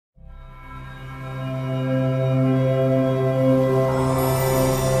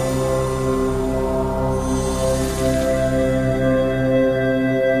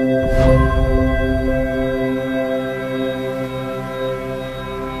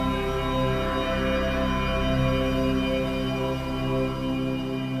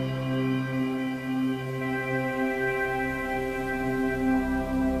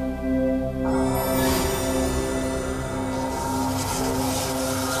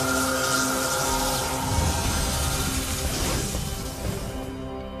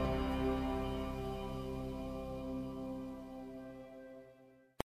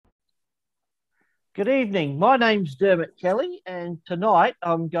Good evening. My name's Dermot Kelly, and tonight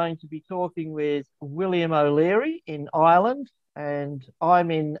I'm going to be talking with William O'Leary in Ireland, and I'm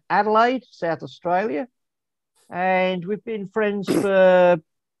in Adelaide, South Australia. And we've been friends for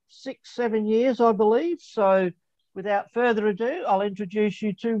 6, 7 years, I believe. So, without further ado, I'll introduce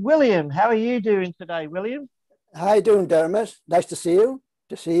you to William. How are you doing today, William? How you doing, Dermot? Nice to see you.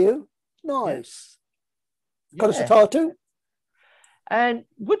 To see you. Yeah, Nice. Got us to yeah. talk to? And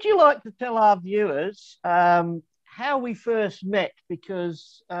would you like to tell our viewers how we first met?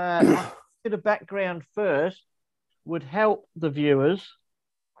 Because I think a bit of background first would help the viewers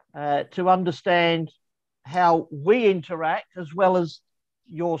to understand how we interact as well as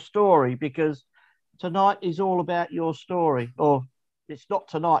your story, because tonight is all about your story. Or it's not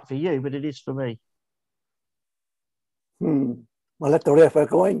tonight for you, but it is for me. Hmm. Well, at the rate we're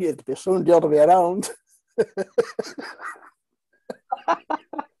going, it'll be soon the other way around.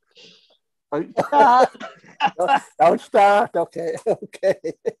 Don't start. Don't start. Okay. Okay.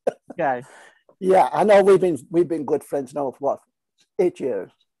 Okay. Yeah, I know we've been good friends now for what? 8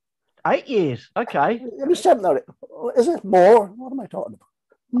 years. 8 years. Okay. It was something. Is it more? What am I talking about?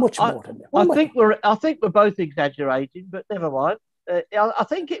 Much I more than that. What I am I think talking we're both exaggerating, but never mind. I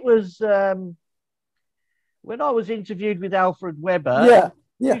think it was when I was interviewed with Alfred about? Weber. Yeah.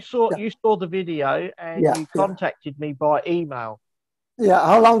 Yeah. Yeah. You saw the video and Yeah. you Yeah. contacted me by email. Yeah.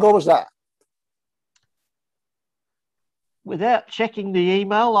 How long ago was that? Without checking the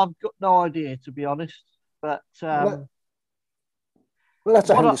email, I've got no idea, to be honest. But Well, well,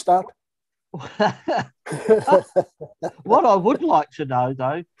 that's a what handy start. I what I would like to know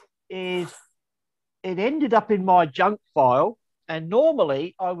though is it ended up in my junk file, and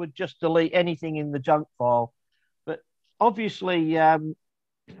normally I would just delete anything in the junk file. But obviously,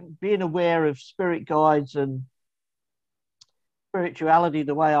 being aware of spirit guides and spirituality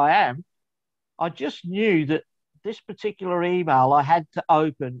the way I am, I just knew that this particular email I had to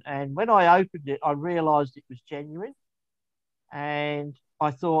open. And when I opened it, I realized it was genuine. And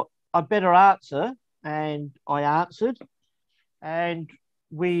I thought I better answer. And I answered. And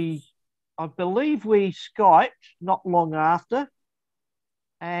we, I believe we Skyped not long after.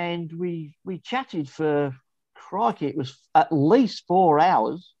 And we chatted for, crikey, it was at least 4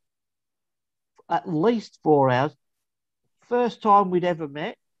 hours. At least 4 hours. First time we'd ever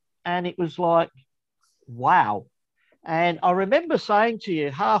met. And it was like, wow. And I remember saying to you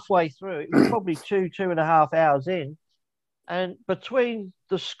halfway through, it was probably 2.5 hours in, and between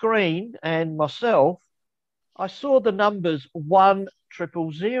the screen and myself, I saw the numbers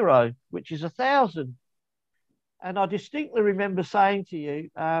 1,000, which is 1,000. And I distinctly remember saying to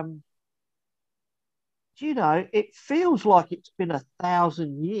you, do you know, it feels like it's been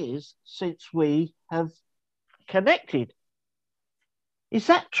 1,000 years since we have connected. Is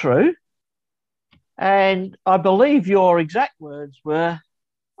that true? And I believe your exact words were,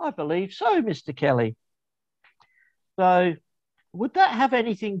 I believe so, Mr. Kelly. So, would that have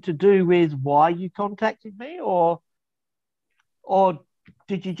anything to do with why you contacted me, or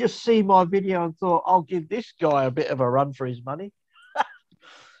did you just see my video and thought I'll give this guy a bit of a run for his money?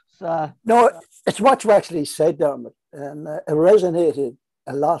 So, No, it's what you actually said, Dermot, and it resonated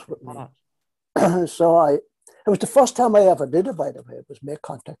a lot with me. right, So it was the first time I ever did it, by the way. It was make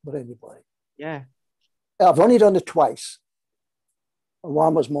contact with anybody. yeah. I've only done it twice.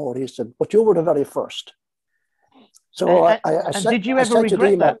 One was more recent, but you were the very first. So And, I and sent did you I ever sent you the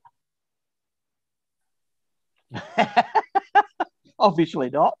regret email. that?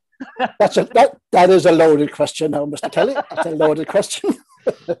 Obviously not. That is a loaded question now, Mr. Kelly. That's a loaded question.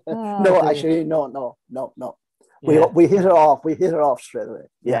 Oh No, dear. actually, no. Yeah, We hit it off. We hit it off straight away.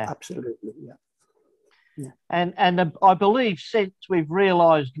 Yeah, yeah. absolutely. Yeah, yeah. And I believe since we've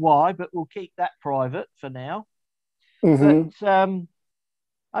realised why, but we'll keep that private for now. But Mm-hmm. Well,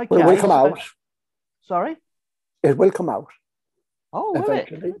 it will okay, come so out. sorry. It will come out Oh, will it?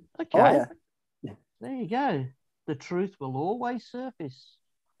 eventually. Oh Okay, yeah, yeah, there you go. The truth will always surface.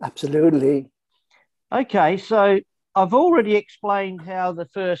 absolutely. Okay, so I've already explained how the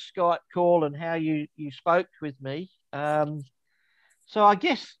first Skype call and how you spoke with me. So I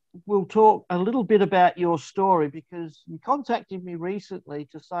guess we'll talk a little bit about your story, because you contacted me recently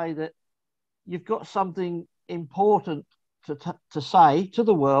to say that you've got something important to say to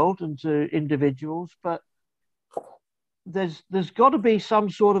the world and to individuals, but there's got to be some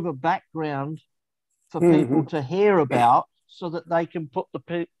sort of a background for people Mm-hmm. to hear about so that they can put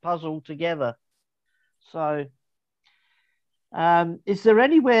the puzzle together. So, is there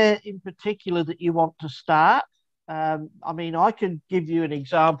anywhere in particular that you want to start? I mean, I can give you an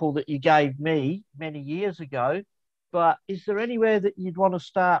example that you gave me many years ago, but is there anywhere that you'd want to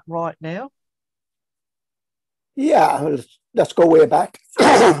start right now? Yeah, well, let's go way back.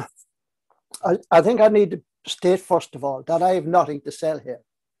 I think I need to state, first of all, that I have nothing to sell here.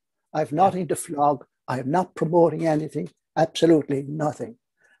 I have Yeah. nothing to flog. I am not promoting anything, absolutely nothing.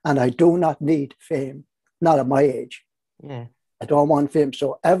 And I do not need fame, not at my age. Yeah. I don't want fame.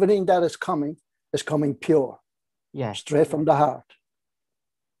 So everything that is coming pure, Yeah. straight from the heart.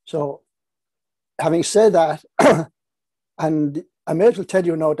 So having said that, and I may as well tell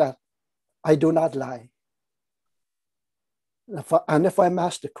you now that I do not lie. And if I'm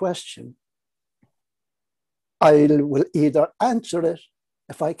asked a question, I will either answer it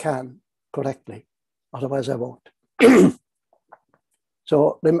if I can correctly, otherwise I won't.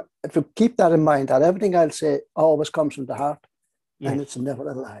 So if you keep that in mind, that everything I'll say always comes from the heart, Yes. and it's never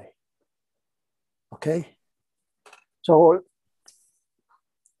a lie. Okay? So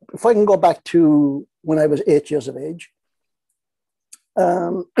if I can go back to when I was 8 years of age,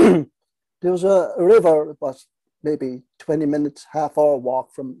 there was a river, it was maybe 20 minutes, half hour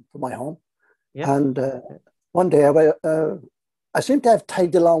walk from my home. Yep. And one day I seemed to have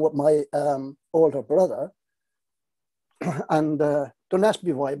tagged along with my older brother. And don't ask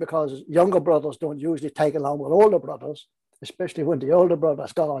me why, because younger brothers don't usually tag along with older brothers, especially when the older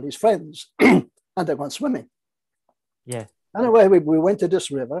brother's got all his friends and they're going swimming. Yeah. Anyway, we went to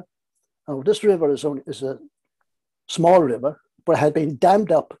this river. And this river is a small river, but it had been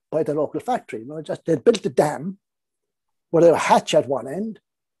dammed up by the local factory. They built a dam with a hatch at one end.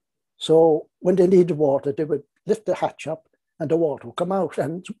 So when they needed water, they would lift the hatch up and the water would come out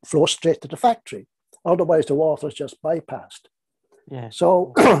and flow straight to the factory. Otherwise, the water is just bypassed. Yeah.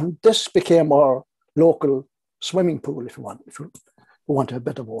 So this became our local swimming pool, if you want a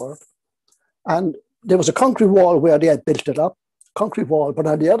better word. And there was a concrete wall where they had built it up, concrete wall, but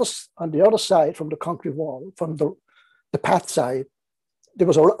on the other side from the concrete wall, from the path side, there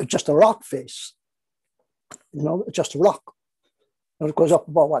was just a rock face, just a rock. And it goes up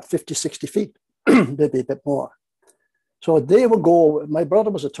about 50, 60 feet, maybe a bit more. So they would go, my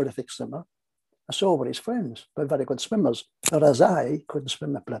brother was a terrific swimmer, and so were his friends, but very good swimmers, whereas I couldn't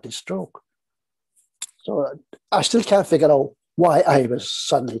swim a bloody stroke. So I still can't figure out why I was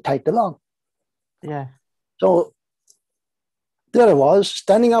suddenly tagged along. Yeah. So there I was,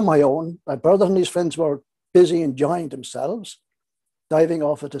 standing on my own. My brother and his friends were busy enjoying themselves, diving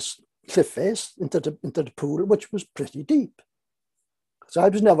off at this cliff face into the pool, which was pretty deep. So I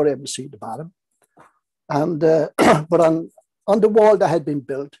was never able to see the bottom. And but on the wall that had been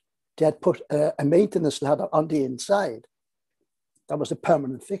built, they had put a maintenance ladder on the inside. That was a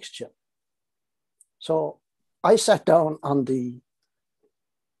permanent fixture. So I sat down on the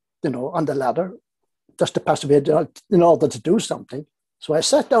ladder just to pass away in order to do something. So I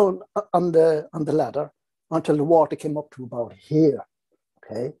sat down on the ladder until the water came up to about here.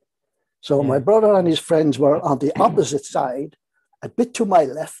 Okay. So my brother and his friends were on the opposite side, a bit to my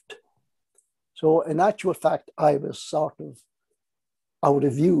left. So in actual fact, I was sort of out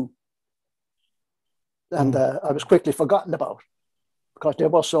of view. And I was quickly forgotten about because they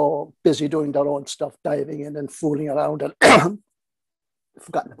were so busy doing their own stuff, diving in and fooling around, and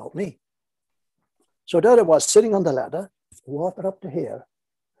forgotten about me. So there I was sitting on the ladder, water up to here.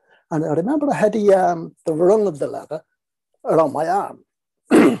 And I remember I had the rung of the ladder around my arm.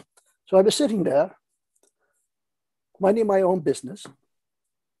 So I was sitting there, minding my own business,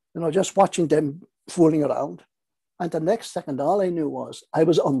 just watching them fooling around. And the next second, all I knew was I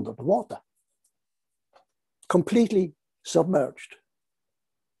was under the water, completely submerged.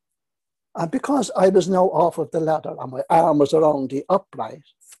 And because I was now off of the ladder and my arm was around the upright,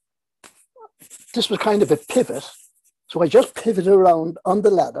 this was kind of a pivot. So I just pivoted around on the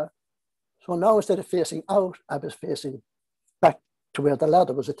ladder. So now instead of facing out, I was facing back to where the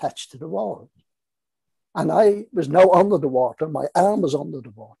ladder was attached to the wall. And I was now under the water. My arm was under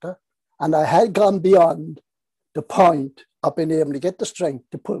the water. And I had gone beyond the point of being able to get the strength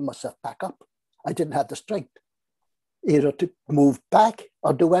to pull myself back up. I didn't have the strength either to move back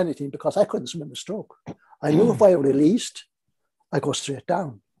or do anything because I couldn't swim a stroke. I knew if I released, I'd go straight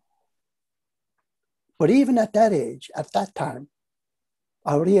down. But even at that age, at that time,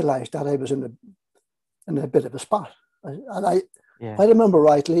 I realized that I was in a bit of a spot. And if I remember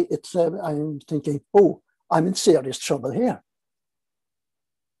rightly, I'm thinking, oh, I'm in serious trouble here.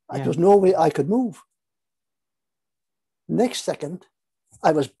 There's no way I could move. Next second,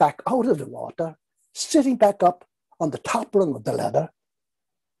 I was back out of the water, sitting back up on the top rung of the ladder.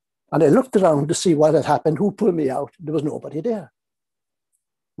 And I looked around to see what had happened, who pulled me out. There was nobody there.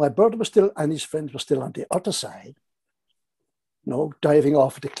 My brother was still, and his friends were still on the other side, diving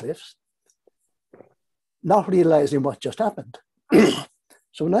off the cliffs, not realizing what just happened.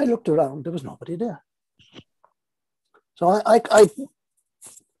 So when I looked around, there was nobody there. So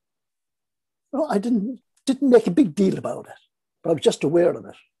I didn't make a big deal about it, but I was just aware of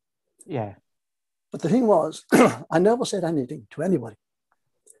it. Yeah. But the thing was, I never said anything to anybody.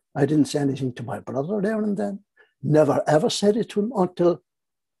 I didn't say anything to my brother there and then. Never ever said it to him until,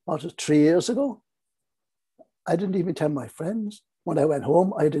 what was it, 3 years ago. I didn't even tell my friends. When I went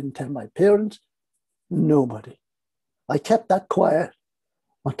home, I didn't tell my parents. Nobody. I kept that quiet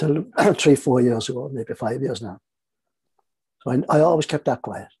until 3, 4 years ago, maybe 5 years now. So I always kept that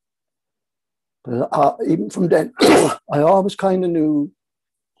quiet. But even from then, I always kind of knew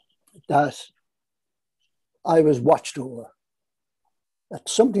that I was watched over, that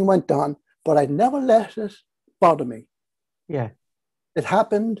something went on, but I never let it bother me. Yeah. It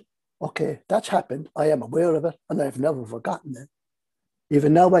happened. Okay, that's happened. I am aware of it, and I've never forgotten it.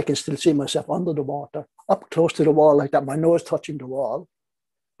 Even now, I can still see myself under the water, up close to the wall like that, my nose touching the wall,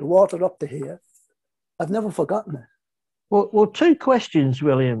 the water up to here. I've never forgotten it. Well, two questions,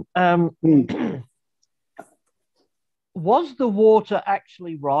 William. Was the water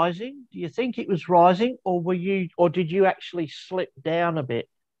actually rising? Do you think it was rising, or did you actually slip down a bit?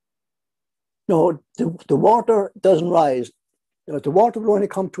 No, the water doesn't rise. The water will only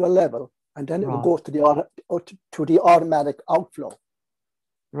come to a level, and then it will go to the automatic outflow.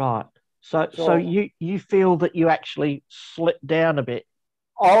 Right. So you feel that you actually slipped down a bit?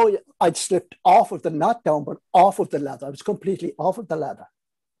 Oh, I'd slipped off of not down, but off of the ladder. I was completely off of the ladder.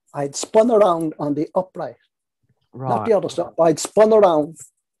 I'd spun around on the upright, not the other side. I'd spun around,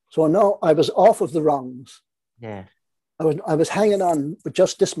 so now I was off of the rungs. Yeah. I was hanging on with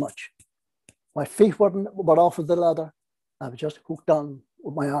just this much. My feet were off of the ladder. I was just hooked on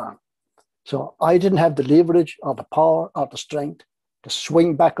with my arm. So I didn't have the leverage or the power or the strength to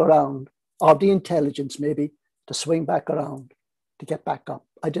swing back around, or the intelligence maybe to swing back around to get back up.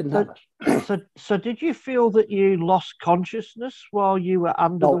 I didn't have it. So did you feel that you lost consciousness while you were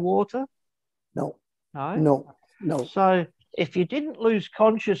under the water? No. No? No. So if you didn't lose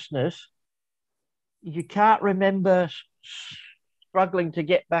consciousness, you can't remember struggling to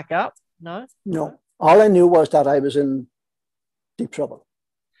get back up? No? No. All I knew was that I was in deep trouble.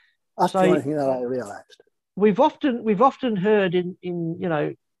 That's the only thing that I realized. We've often heard in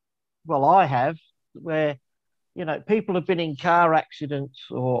well, I have, where people have been in car accidents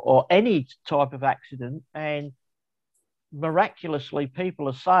or any type of accident, and miraculously people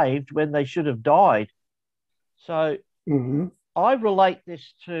are saved when they should have died. So I relate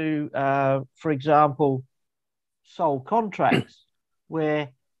this to, for example, soul contracts, where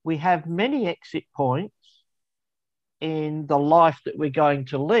we have many exit points in the life that we're going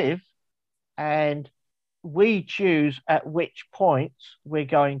to live, and we choose at which points we're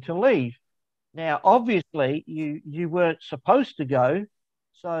going to leave. Now, obviously, you weren't supposed to go,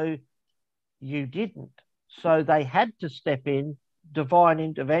 so you didn't. So they had to step in, divine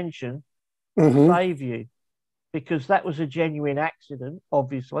intervention, to save you, because that was a genuine accident,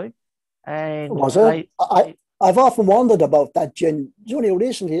 obviously. And was it? I've often wondered about that. Only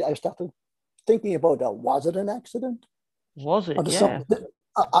recently I started thinking about that. Was it an accident? Was it? Yeah.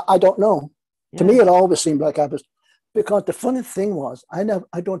 I don't know. Yeah. To me, it always seemed like I was, because the funny thing was, I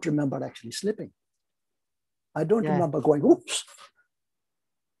don't remember actually slipping. I don't remember going, oops.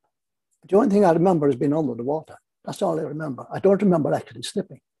 The only thing I remember is being under the water. That's all I remember. I don't remember actually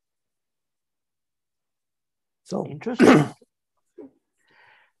slipping. So interesting.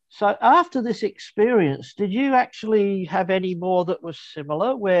 So after this experience, did you actually have any more that was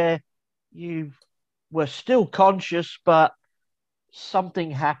similar, where you were still conscious, but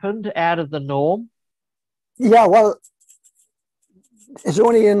something happened out of the norm? Yeah, well, it's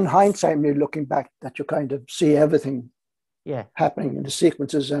only in hindsight, when you're looking back, that you kind of see everything happening in the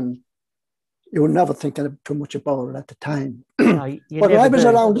sequences, and you were never thinking too much about it at the time. No, but when I was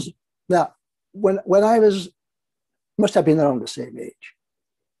around, when I was, must have been around the same age.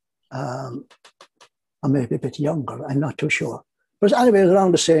 Or maybe a bit younger, I'm not too sure. But anyway,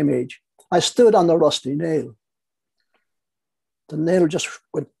 around the same age, I stood on the rusty nail. The nail just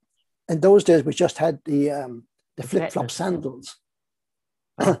went. In those days, we just had the flip-flop sandals.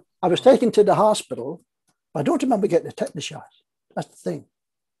 I was taken to the hospital, but I don't remember getting a tetanus shot. That's the thing.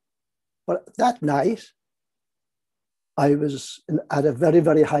 But that night, I was at a very,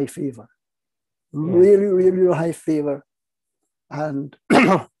 very high fever. Really, really high fever. And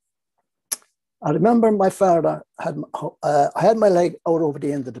I remember my father I had my leg out over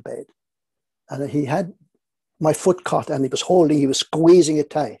the end of the bed, and he had my foot caught, and he was squeezing it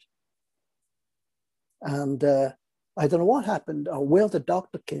tight. And I don't know what happened or where the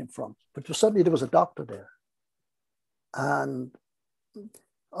doctor came from, but suddenly there was a doctor there. And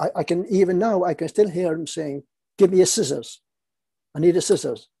I can, even now, I can still hear him saying, give me a scissors. I need a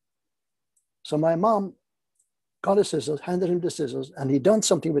scissors. So my mom got a scissors, handed him the scissors, and he done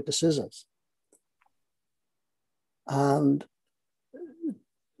something with the scissors. And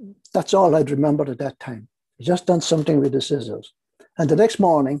that's all I'd remembered at that time. He just done something with the scissors. And the next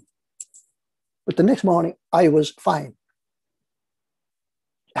morning, I was fine.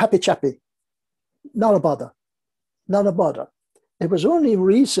 Happy chappy. Not a bother. Not a bother. It was only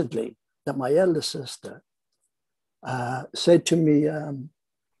recently that my eldest sister said to me,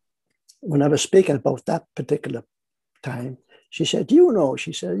 when I was speaking about that particular time, she said,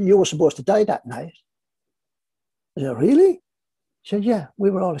 she said, you were supposed to die that night. I said, really? She said, yeah,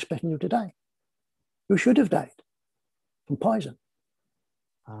 we were all expecting you to die. You should have died from poison.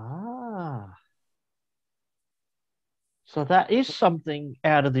 Ah. So that is something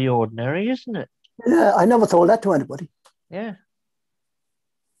out of the ordinary, isn't it? Yeah, I never told that to anybody. Yeah.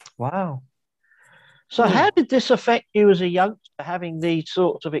 Wow. So how did this affect you as a youngster, having these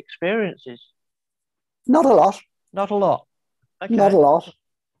sorts of experiences? Not a lot. Not a lot. Okay. Not a lot.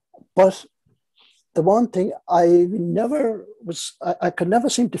 But the one thing I could never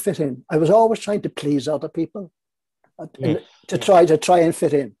seem to fit in. I was always trying to please other people, to try and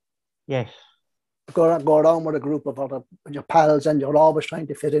fit in. Yes. Go around with a group of other your pals, and you're always trying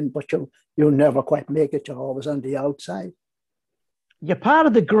to fit in, but you never quite make it. You're always on the outside. You're part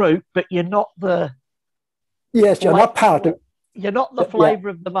of the group, but you're not the. Yes, you're not part of. You're not the flavour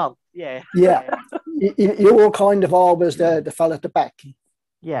of the month. Yeah. Yeah. You were kind of always the fella at the back.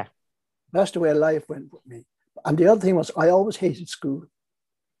 Yeah. That's the way life went with me. And the other thing was, I always hated school.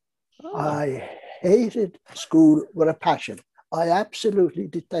 Oh. I hated school with a passion. I absolutely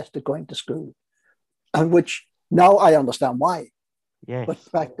detested going to school. And which now I understand why. Yes.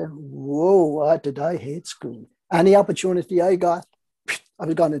 But back then, whoa, what did I hate school? Any opportunity I got, I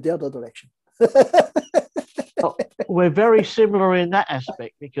was gone in the other direction. Well, we're very similar in that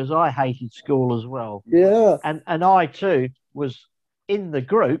aspect, because I hated school as well. Yeah. And I too was in the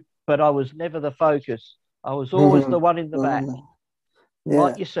group, but I was never the focus. I was always the one in the back,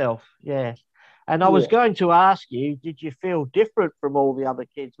 like yourself. Yeah. And I was going to ask you, did you feel different from all the other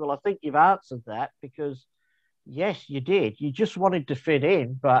kids? Well, I think you've answered that, because yes, you did. You just wanted to fit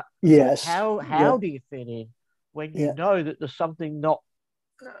in, but how do you fit in when you know that there's something not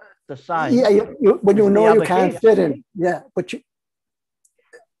the same? Yeah, when you know you can't fit in. Yeah, but you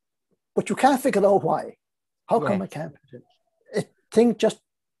can't figure out why. How come I can't fit in?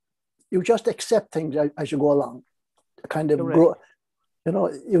 You just accept things as you go along. Kind of grow,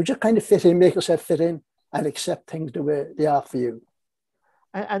 you just kind of fit in, make yourself fit in, and accept things the way they are for you.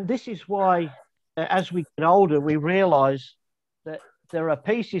 And this is why, as we get older, we realise that there are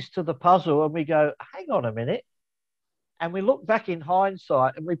pieces to the puzzle, and we go, hang on a minute. And we look back in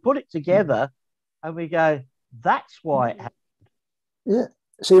hindsight and we put it together and we go, that's why it happened. Yeah.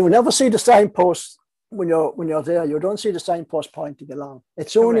 So you will never see the signpost when you're there. You don't see the signpost pointing along.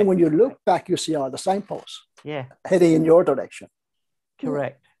 It's only when you look back you see all the signposts heading in your direction.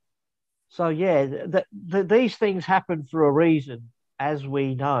 Correct. So, these things happen for a reason, as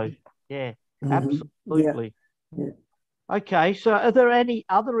we know. Yeah, absolutely. Yeah. Okay, so are there any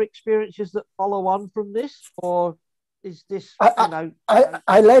other experiences that follow on from this, or is this, I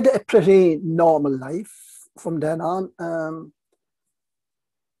led a pretty normal life from then on.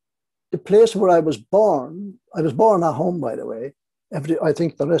 The place where I was born at home, by the way. I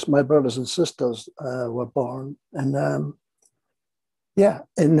think the rest of my brothers and sisters were born. And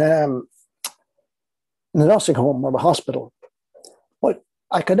in the nursing home or the hospital. But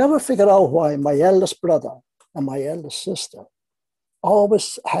I could never figure out why my eldest brother and my eldest sister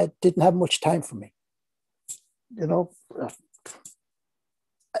always didn't have much time for me.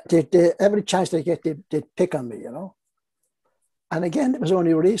 Every chance they get, they'd pick on me, And again, it was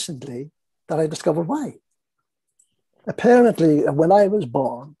only recently that I discovered why. Apparently, when I was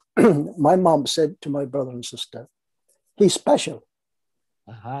born, my mom said to my brother and sister, he's special.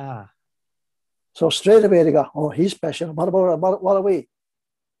 Aha. So straight away they go, oh, he's special. What are we?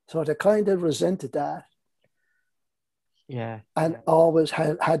 So they kind of resented that. Yeah. And always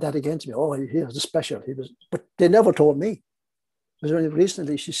had that against me. Oh, he was special. But they never told me. It was only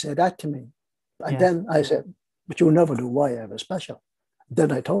recently she said that to me. And then I said, but you never knew why I was special.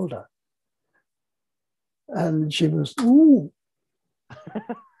 Then I told her. And she was, ooh.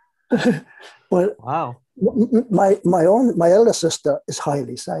 But wow. My elder sister is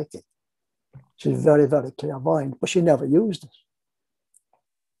highly psychic. She's very, very clairvoyant, but she never used it.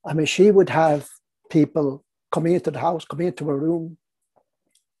 I mean, she would have people coming into the house, coming into a room.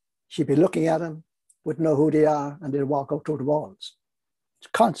 She'd be looking at them, wouldn't know who they are, and they'd walk out through the walls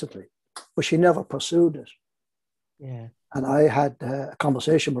constantly. But she never pursued it. Yeah. And I had a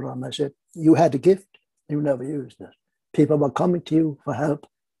conversation with her, and I said, "You had a gift, you never used it. People were coming to you for help,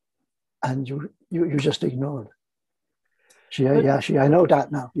 and you just ignored it." But, I know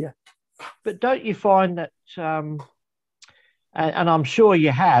that now. Yeah, but don't you find that, and I'm sure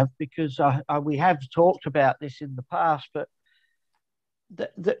you have, because we have talked about this in the past, but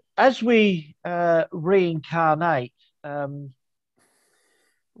as we reincarnate,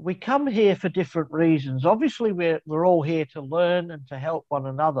 we come here for different reasons. Obviously, we're all here to learn and to help one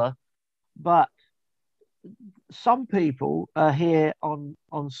another, but some people are here on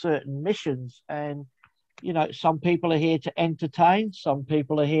certain missions, and some people are here to entertain, some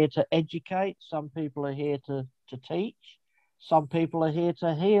people are here to educate, some people are here to teach, some people are here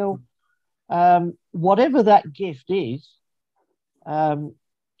to heal. Whatever that gift is,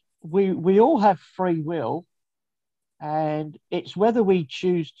 we all have free will, and it's whether we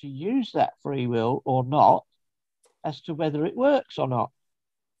choose to use that free will or not as to whether it works or not.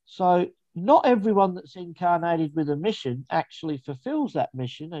 So not everyone that's incarnated with a mission actually fulfills that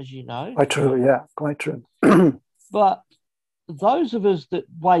mission, as you know. quite true. Yeah, quite true. But those of us that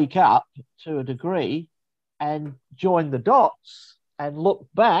wake up to a degree and join the dots and look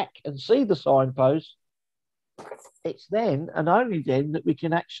back and see the signpost, it's then and only then that we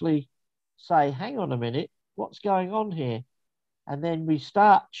can actually say, hang on a minute, what's going on here? And then we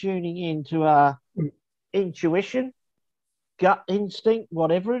start tuning into our intuition, gut instinct,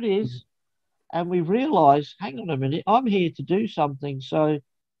 whatever it is, and we realize, hang on a minute, I'm here to do something. So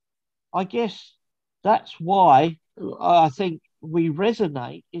I guess that's why I think we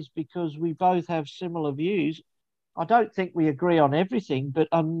resonate, is because we both have similar views. I don't think we agree on everything, but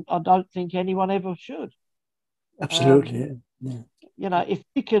I don't think anyone ever should. Absolutely. Yeah. If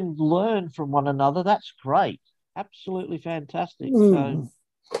we can learn from one another, that's great. Absolutely fantastic. Mm.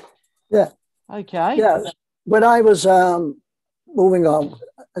 So, Yeah. okay. Yeah. When I was moving on,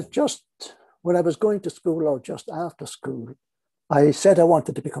 just when I was going to school or just after school, I said I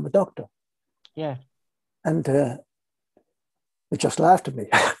wanted to become a doctor. Yeah. And they just laughed at me.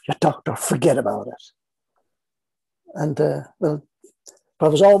 You're a doctor, forget about it. And but I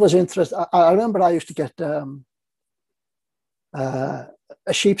was always interested. I remember I used to get a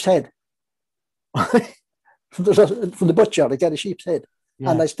sheep's head from the butcher. I get a sheep's head,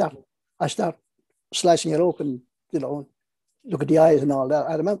 Yeah. and I start slicing it open. Look at the eyes and all that.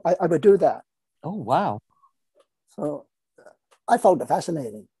 I remember I would do that. Oh, wow. So I found it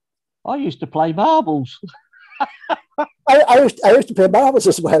fascinating. I used to play marbles. I used to play marbles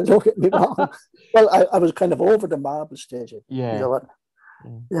as well. Don't get me wrong. Well, I was kind of over the marble stage. Yeah. You know what?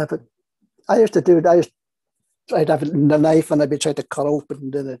 Yeah, but I used to do it. I'd have the knife and I'd be trying to cut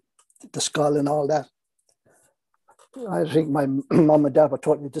open the skull and all that. I think my mum and dad were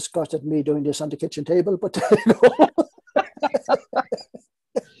totally disgusted at me doing this on the kitchen table, but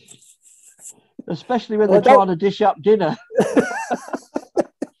especially when they're trying to dish up dinner.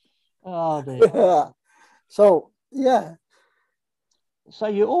 Oh dear. Yeah. So yeah. So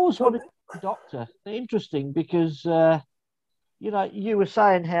you always wanted to be a doctor. Interesting, because you were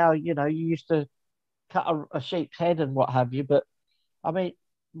saying how you used to cut a sheep's head and what have you, but I mean,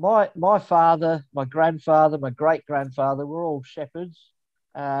 my father, my grandfather, my great grandfather were all shepherds,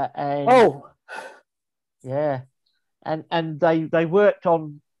 and yeah, and they worked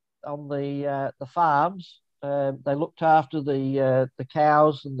on the farms. They looked after the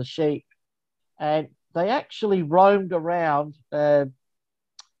cows and the sheep, and they actually roamed around. I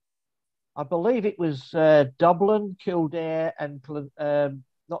believe it was Dublin, Kildare, and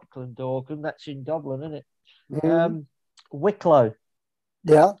not Clondalkin. That's in Dublin, isn't it? Mm-hmm. Wicklow.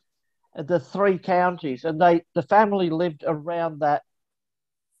 Yeah. The three counties, and the family lived around that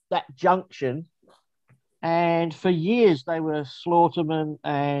junction, and for years they were slaughtermen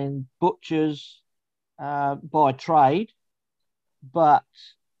and butchers by trade, but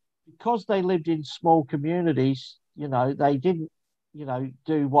because they lived in small communities, they didn't,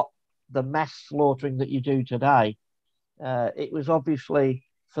 do what the mass slaughtering that you do today. It was obviously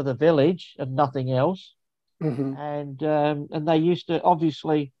for the village and nothing else. Mm-hmm. And they used to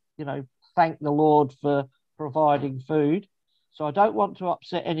obviously, thank the Lord for providing food. So I don't want to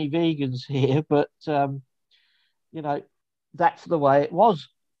upset any vegans here, but that's the way it was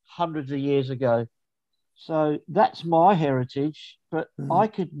hundreds of years ago. So that's my heritage, but I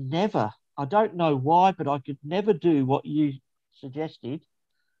could never, I don't know why, but I could never do what you suggested.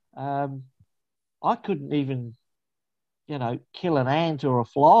 I couldn't even, kill an ant or a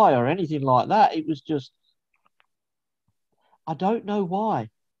fly or anything like that. It was just, I don't know why,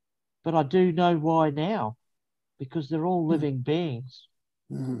 but I do know why now, because they're all living beings.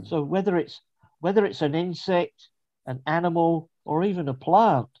 So whether it's an insect, an animal, or even a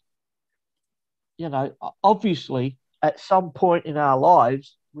plant. You know, obviously, at some point in our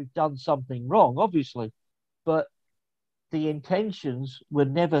lives, we've done something wrong, obviously, but the intentions were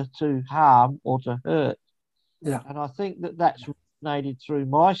never to harm or to hurt. Yeah. And I think that that's resonated through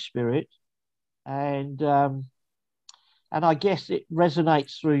my spirit, and I guess it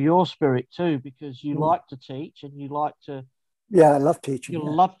resonates through your spirit too, because you like to teach and you like to Yeah, I love teaching. you Yeah.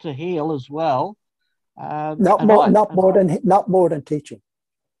 love to heal as well. Not And more, I not more than teaching.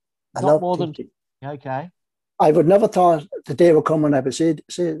 I not love more than teaching. okay. I would never thought the day would come when I would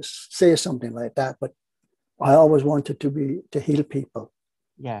say something like that, but I always wanted to heal people.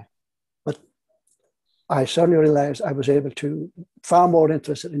 Yeah. But I suddenly realized I was able to far more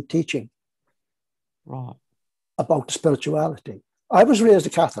interested in teaching Right. about the spirituality. I was raised a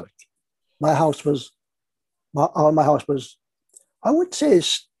Catholic. My house was my house was, I would say,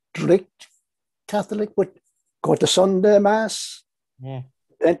 strict Catholic, but go to Sunday Mass. Yeah.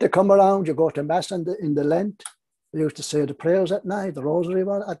 Then to come around, you go to Mass in the Lent. We used to say the prayers at night, the rosary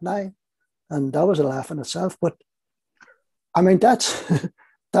at night, and that was a laugh in itself. But I mean, that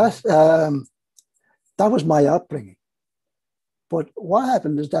that was my upbringing. But what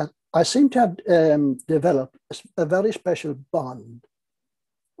happened is that I seem to have developed a very special bond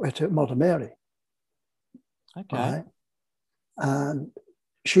with Mother Mary. Okay. Right? And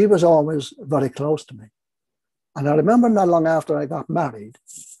she was always very close to me. And I remember not long after I got married,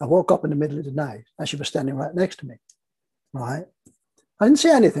 I woke up in the middle of the night and she was standing right next to me. Right? I didn't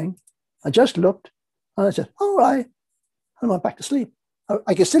say anything. I just looked and I said, all right. And I went back to sleep.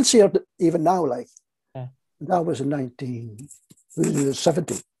 I can still see her even now, like, Yeah. that was in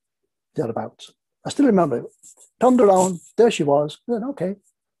 1970, thereabouts. I still remember it. Turned around, there she was. I said, okay,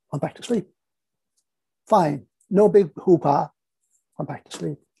 went back to sleep. Fine. No big hoo-ha. Went back to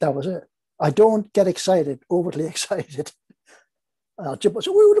sleep. That was it. I don't get excited, overly excited. I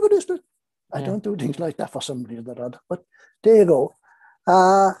don't do things like that for some reason or other. But there you go.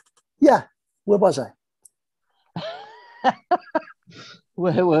 Yeah, where was I?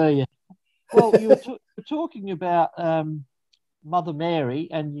 Where were you? Well, you were talking about Mother Mary,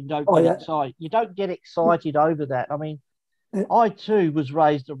 and you don't get excited. You don't get excited over that. I mean, I too was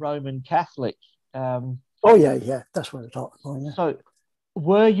raised a Roman Catholic. Oh yeah, that's what I thought. Oh, yeah. So,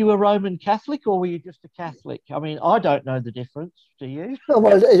 were you a Roman Catholic, or were you just a Catholic? I mean, I don't know the difference. Do you? No,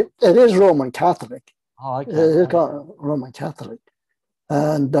 well, it is Roman Catholic. Oh, okay. It's called Roman Catholic,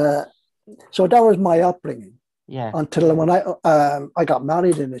 and so that was my upbringing. Yeah. Until when I got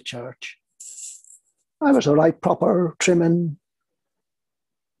married in the church, I was a right proper, trimming,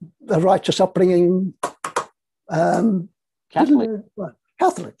 a righteous upbringing. Catholic.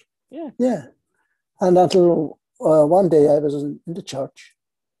 Catholic. Yeah. Yeah. And until one day I was in the church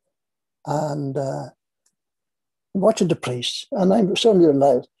and watching the priest, and I suddenly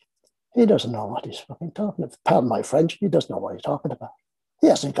realized he doesn't know what he's fucking talking about. Pardon my French, he doesn't know what he's talking about. He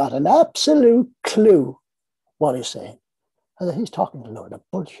hasn't got an absolute clue what he's saying. And he's talking a load of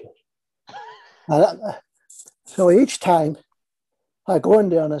bullshit. So each time I go in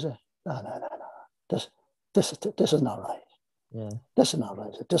there and I say, no. This is not right. Yeah. This is not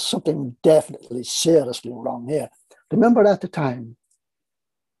right. There's something definitely seriously wrong here. Remember at the time,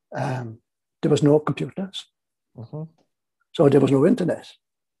 there was no computers. Mm-hmm. So there was no internet.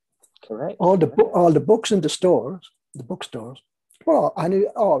 Correct. All the books in the bookstores, well,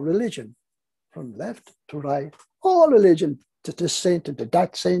 all religion, from left to right, all religion, to this saint and to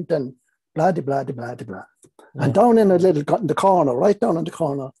that saint and blah, blah, blah, blah, blah. Yeah. And down in the corner, right down in the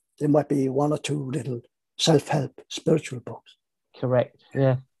corner, there might be one or two little self-help spiritual books. Correct.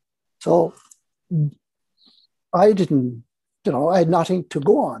 Yeah. So I didn't, I had nothing to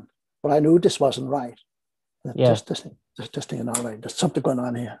go on, but I knew this wasn't right. Yeah. This thing is not right. There's something going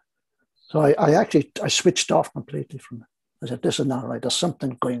on here. So I switched off completely from it. I said, this is not right. There's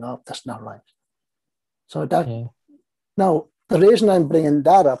something going on that's not right. So now the reason I'm bringing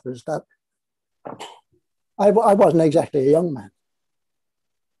that up is that I wasn't exactly a young man.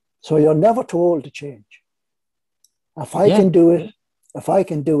 So you're never too old to change. If I can do it,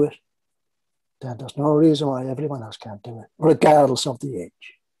 then there's no reason why everyone else can't do it, regardless of the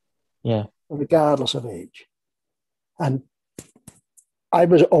age. Yeah. Regardless of age. And I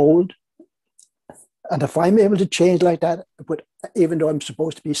was old. And if I'm able to change like that, but even though I'm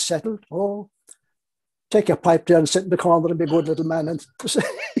supposed to be settled, take your pipe there and sit in the corner and be a good little man and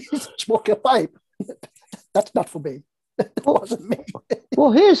smoke your pipe. That's not for me. It wasn't me.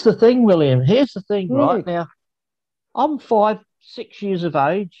 Well, here's the thing, William. Here's the thing, right? Now, I'm 5, 6 years of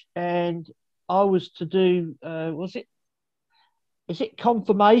age, and I was to do, is it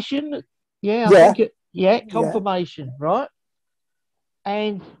confirmation? Yeah, I think Yeah, Yeah. confirmation, right?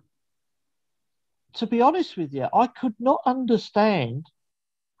 And to be honest with you, I could not understand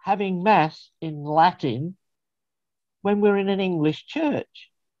having mass in Latin when we're in an English church.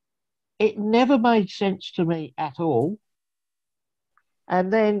 It never made sense to me at all.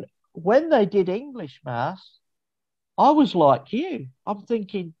 And then when they did English mass, I was like you. I'm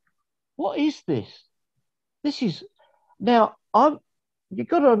thinking, what is this? This is now I'm you've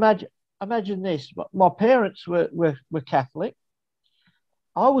got to imagine this. My parents were Catholic.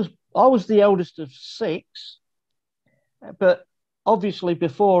 I was the eldest of six, but obviously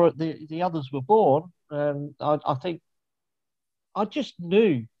before the others were born, I think I just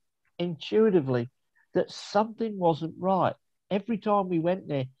knew intuitively that something wasn't right every time we went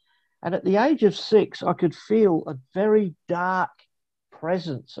there. And at the age of six, I could feel a very dark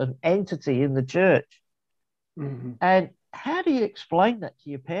presence, an entity in the church. Mm-hmm. And how do you explain that to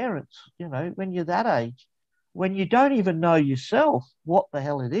your parents, when you're that age, when you don't even know yourself what the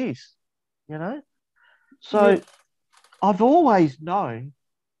hell it is, you know? Yeah. So I've always known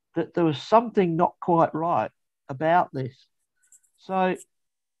that there was something not quite right about this. So,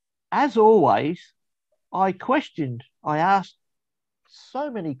 as always, I asked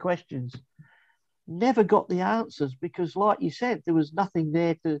so many questions, never got the answers because, like you said, there was nothing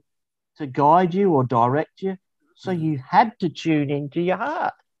there to guide you or direct you. So Mm-hmm. you had to tune into your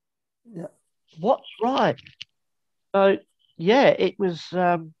heart. Yeah. What's right? So, yeah, it was,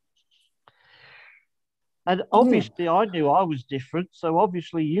 and Yeah. obviously I knew I was different. So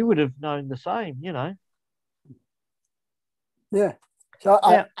obviously you would have known the same. Yeah. So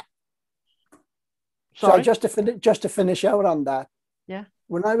I Now, so sorry. just to finish out on that, Yeah.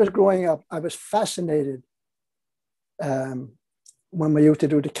 when I was growing up, I was fascinated um, when we used to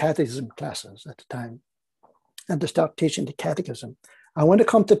do the catechism classes at the time and to start teaching the catechism. And when it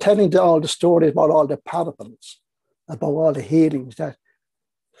come to telling all the stories about all the parables, about all the healings that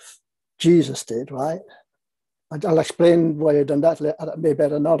Jesus did, right? And I'll explain why I've done that maybe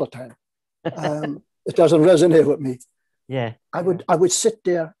at another time. It doesn't resonate with me. Yeah. I would sit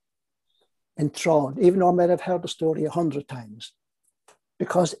there enthralled, even though I might have heard the story 100 times,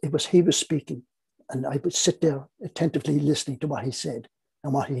 because he was speaking, and I would sit there attentively listening to what he said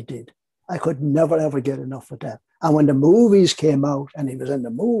and what he did. I could never ever get enough of that. And when the movies came out, and he was in the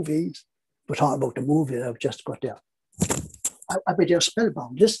movies, we're talking about the movie. I just got there. I'd be there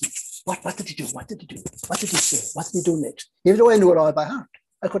spellbound, listening. What did he do? What did he do? What did he say? What did he do next? Even though I knew it all by heart,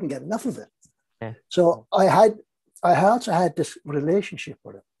 I couldn't get enough of it. Yeah. So I also had this relationship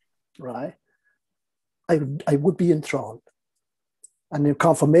with him, right? I would be enthralled. And then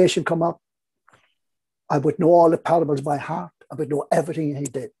confirmation come up. I would know all the parables by heart. I would know everything he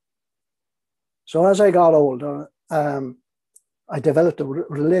did. So as I got older, I developed a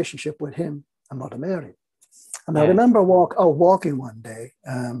relationship with him and Mother Mary. And I remember walking one day.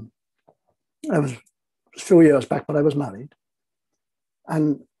 I was a few years back, but I was married.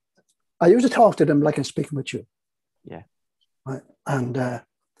 And I used to talk to them like I'm speaking with you. Yeah. Right? And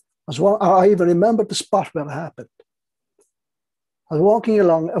I even remember the spot where it happened. I was walking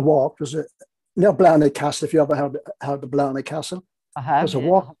along a walk. It was near Blarney Castle, if you ever heard the Blarney Castle. I have. There's a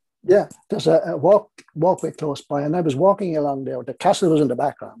walk. Yeah, there's a walkway close by, and I was walking along there. The castle was in the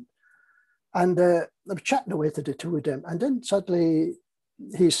background. And I was chatting away to the two of them. And then suddenly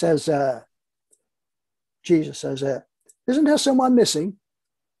he says, Jesus says, isn't there someone missing?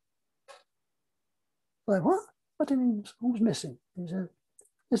 I'm like, what? What do you mean? Who's missing? He said,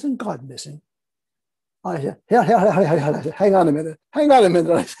 isn't God missing? I said, here, hang on a minute.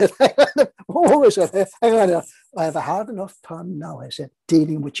 I said, hang on here. I have a hard enough time now, I said,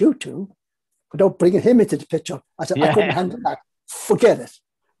 dealing with you two without bringing him into the picture. I said, I couldn't handle that. Forget it.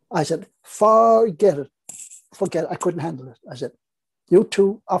 I said, forget it. I couldn't handle it. I said, you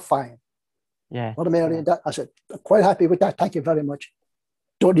two are fine. Yeah. What am I doing that? I said, I'm quite happy with that. Thank you very much.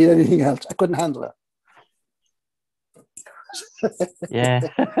 Don't need anything else. I couldn't handle it. Yeah.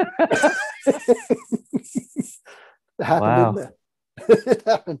 It happened, Wow. didn't it? It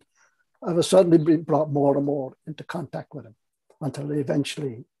happened. I was suddenly being brought more and more into contact with him until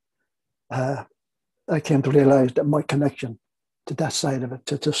eventually I came to realize that my connection to that side of it,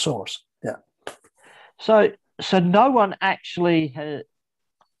 to source. Yeah. So no one actually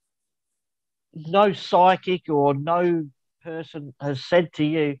no psychic or no person has said to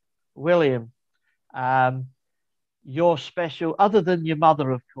you, William, you're special, other than your mother,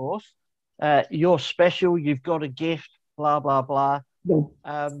 of course. You're special, you've got a gift, blah, blah, blah.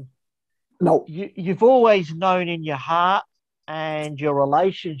 No. You've always known in your heart and your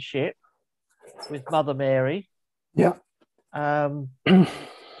relationship with Mother Mary Yeah.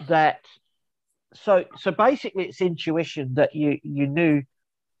 that so basically, it's intuition that you knew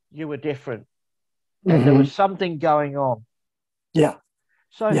you were different, and there Hmm. was something going on. Yeah,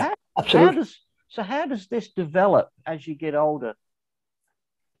 So yeah, how absolutely. does this develop as you get older?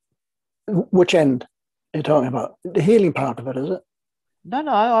 Which end are you talking about? The healing part of it, is it? No,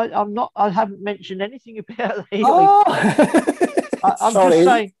 no, I'm not. I haven't mentioned anything about the healing. Oh, I'm just sorry.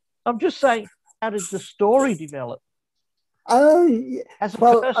 saying. I'm just saying. How did the story develop Oh, as a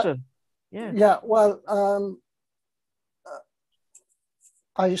well, person? Yeah, yeah, well,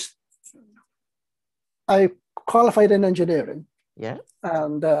 I, I qualified in engineering, yeah.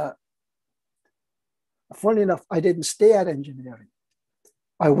 and funny enough, I didn't stay at engineering.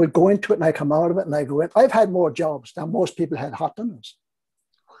 I would go into it and I come out of it and I go in. I've had more jobs than most people had hot dinners.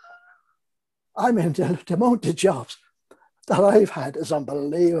 I mean, the amount of jobs that I've had is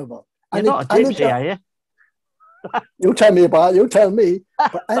unbelievable. You're Any, not a any gypsy, job, are you? you tell me about it, you tell me,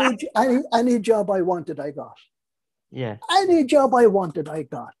 but any job I wanted, I got. Yeah, Any job I wanted, I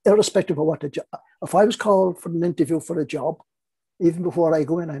got, irrespective of what the job. If I was called for an interview for a job, even before I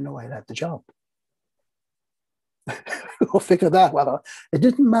go in, I know I had the job. We'll figure that one out. It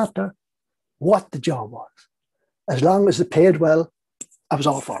didn't matter what the job was. As long as it paid well, I was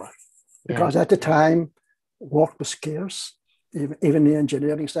all for it. yeah, Because at the time, work was scarce. Even the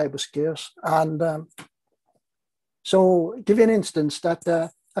engineering side was scarce. And so, give you an instance that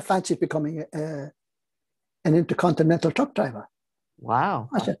I fancied becoming an intercontinental truck driver. wow.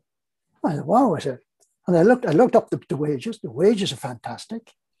 I said, wow. I said, and I looked up the wages. The wages are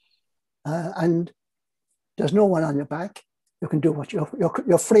fantastic, and there's no one on your back. You can do what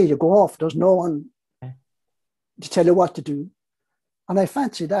you're free to go off. There's no one Yeah, to tell you what to do. And I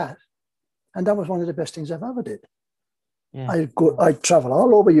fancied that, and that was one of the best things I've ever did. yeah. I'd travel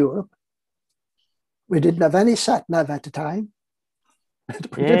all over Europe. We didn't have any sat nav at the time.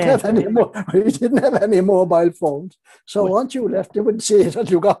 We didn't Yeah. have any more. We didn't have any mobile phones. So Well, once you left, you wouldn't see it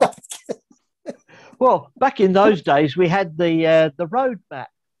until you got back. well, back in those days, we had the road map,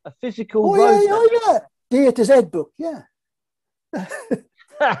 a physical Oh yeah, road yeah, map. oh yeah. The A to Z book, yeah.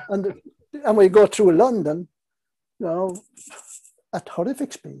 and and we go through London, you know, at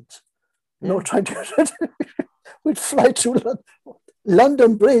horrific speeds. You know, Yeah. trying to we'd fly through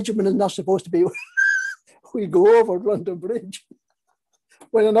London Bridge when it's not supposed to be. We go over London Bridge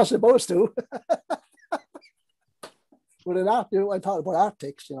when you're not supposed to. But in art, I thought about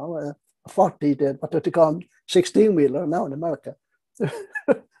Arctics, you know, a 40 did, what they call 16-wheeler now in America.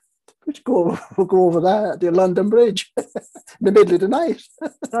 We'd go over there, the London Bridge, in the middle of the night.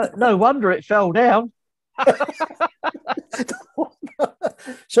 No, no wonder it fell down.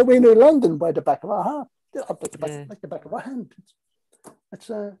 So we knew London by the back of our heart, Yeah. like the back of our hand.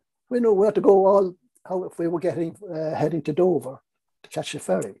 It's we know where to go all how if we were heading to Dover to catch the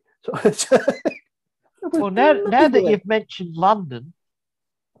ferry. So it was Well, now bloody that great. you've mentioned London,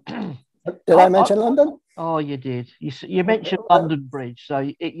 Did I I mention London? oh, you did. You mentioned London Bridge, so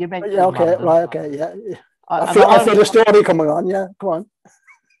you Yeah, mentioned okay, London, right, okay, yeah. and I I feel only the story coming on. Yeah, come on.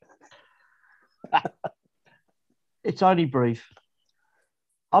 it's only brief.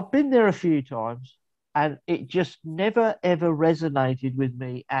 I've been there a few times, and it just never ever resonated with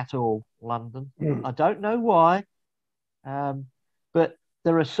me at all. London. Mm. I don't know why, um, but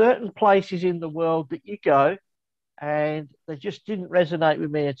there are certain places in the world that you go, and they just didn't resonate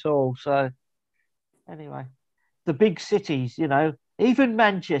with me at all. So anyway, the big cities, even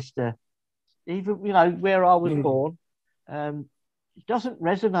Manchester, even where I was Mm. born, um, it doesn't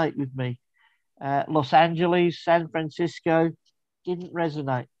resonate with me. Los Angeles, San Francisco didn't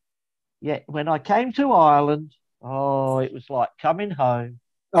resonate. Yet when I came to Ireland, oh, it was like coming home.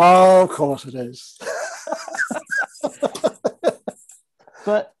 Oh, of course it is.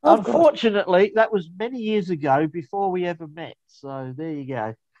 But Of course. unfortunately, that was many years ago before we ever met. So there you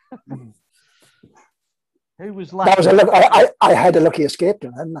go. Mm. Who was That was lucky? I had a lucky escape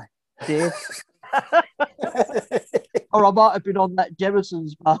then, hadn't Did. I? Or I might have been on that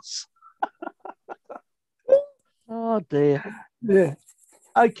Jemison's bus. Oh dear. Yeah,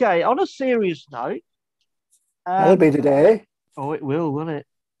 Okay, on a serious note, that'll be um, today. oh, it will, won't it?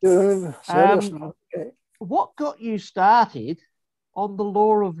 Serious Um, now. Okay. what got you started on the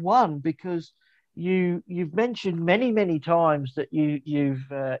law of one? Because you've mentioned many times that you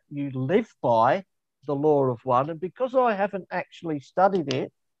live by the law of one, and because I haven't actually studied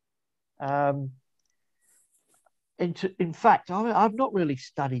it, um, in fact, I've not really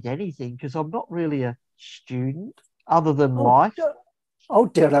studied anything because I'm not really a student other than Oh, life. oh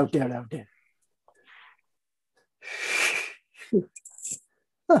dear, oh dear, oh dear.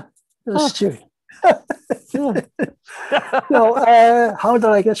 Huh, Oh, Stu. No, how did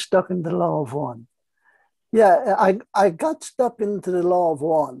I get stuck in the law of one? Yeah, I got stuck into the law of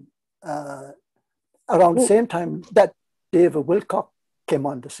one around the same time that David Wilcock came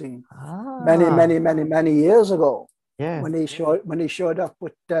on the scene many years ago. Yeah. When he showed up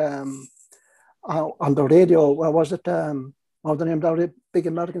with on the radio. What was it? What was the name of the big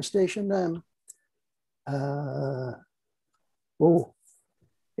American station?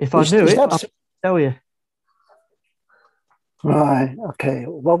 If I knew it, I'll tell you. Right. Okay.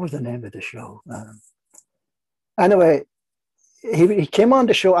 What was the name of the show? Anyway, he came on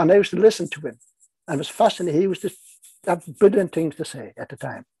the show, and I used to listen to him. I was fascinated. He was just had brilliant things to say at the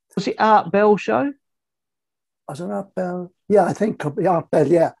time. Was it Art Bell show? Was it Art Bell? Yeah, I think Art Bell.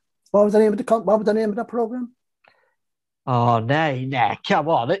 Yeah. What was the name of the program? Oh, nah, come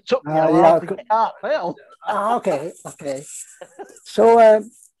on! It took me a while to get Art Bell. Okay. So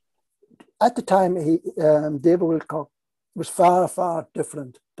at the time, David Wilcock was far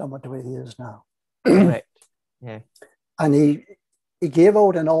different than what the way he is now. Correct. Yeah. And he gave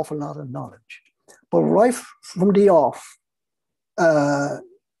out an awful lot of knowledge. But right from the off,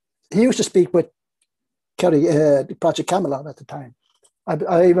 he used to speak with Kerry, the Project Camelot at the time.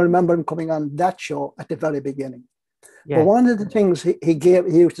 I even remember him coming on that show at the very beginning. Yeah. But one of the things he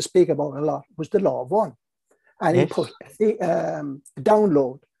used to speak about a lot was the law of one. And he put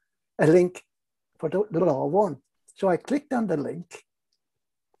download a link for the law of one. So I clicked on the link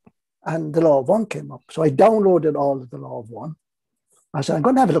and the law of one came up. So I downloaded all of the law of one. I said, I'm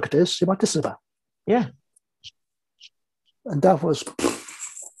going to have a look at this, see what this is about. Yeah. And that was,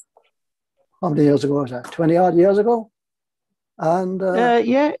 how many years ago was that? 20 odd years ago? And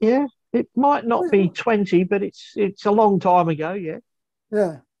yeah. It might not be 20, but it's a long time ago, yeah.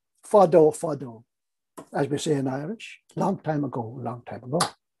 Yeah. Fado, as we say in Irish. Long time ago.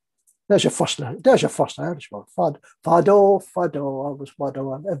 There's your first Irish word. Fado, always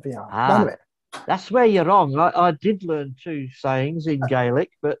fado, every hour. Anyway. That's where you're wrong. I did learn 2 sayings in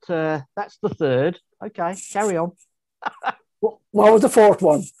Gaelic, but that's the 3rd. Okay, carry on. What was the 4th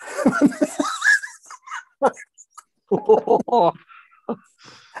one?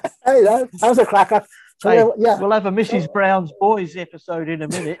 Hey, that was a cracker. So, hey, yeah. We'll have a Mrs. Brown's Boys episode in a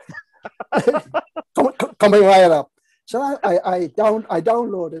minute. Coming right up. So I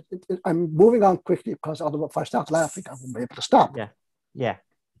downloaded it. I'm moving on quickly because otherwise if I start laughing, I won't be able to stop. Yeah.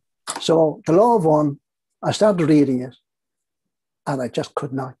 So the law of one, I started reading it, and I just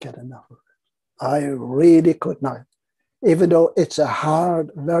could not get enough of it. I really could not, even though it's a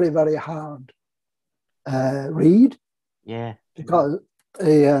hard, very, very hard read. Yeah. Because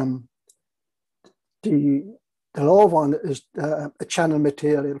the law of one is a channel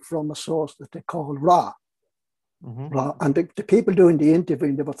material from a source that they call Ra. Mm-hmm. Ra. And the people doing the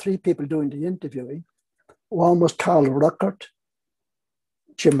interviewing, there were 3 people doing the interviewing. One was Carl Ruckert,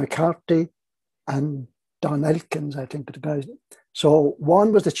 Jim McCarthy, and Don Elkins, I think the guys. So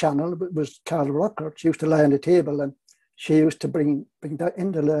one was the channel, but was Carl Ruckert. She used to lie on the table, and she used to bring that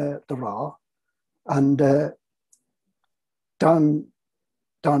into the Ra. And Don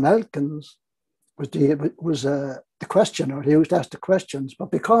Elkins was the questioner. He used to ask the questions,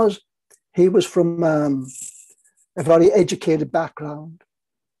 but because he was from a very educated background,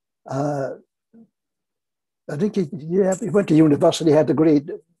 I think he went to university, had a degree.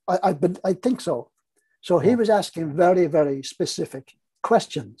 I think so. So he was asking very, very specific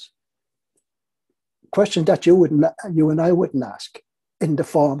questions that you and I wouldn't ask in the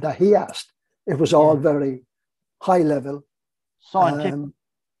form that he asked. It was all very high level,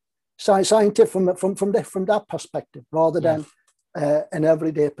 scientific from that perspective, rather than an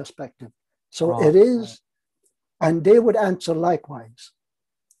everyday perspective. So it is, and they would answer likewise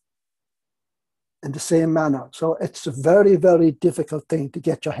in the same manner. So it's a very, very difficult thing to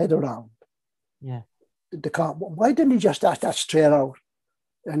get your head around. Yeah. Why didn't he just ask that straight out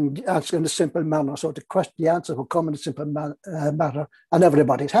and ask in a simple manner? So the answer will come in a simple manner, and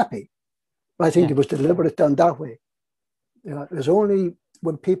everybody's happy. But I think it was deliberate done that way. You know, it's only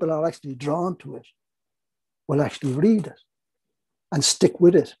when people are actually drawn to it will actually read it and stick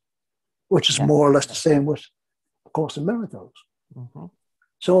with it, which is more or less the same with A Course in Miracles. Mm-hmm.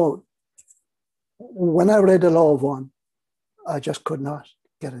 So when I read The Law of One, I just could not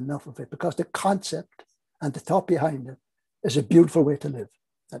get enough of it, because the concept and the thought behind it is a beautiful way to live.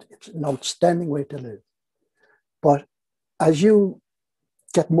 That it's an outstanding way to live. But as you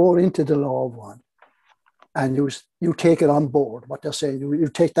get more into The Law of One, and you take it on board, what they're saying, you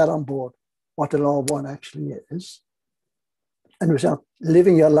take that on board, what The Law of One actually is, and you start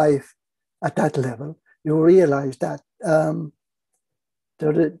living your life at that level, you realize that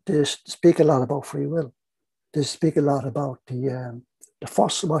they speak a lot about free will. They speak a lot about the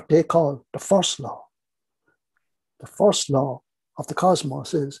first, what they call the first law. The first law of the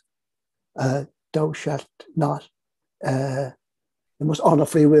cosmos is thou shalt not, you must honor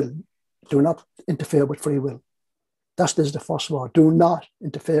free will. Do not interfere with free will. That is the first law. Do not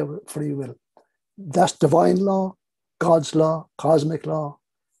interfere with free will. That's divine law, God's law, cosmic law,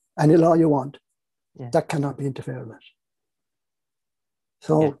 any law you want. Yeah. That cannot be interfered with.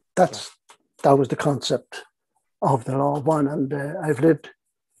 So that was the concept of the law of one, and I've lived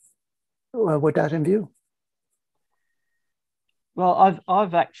with that in view. Well,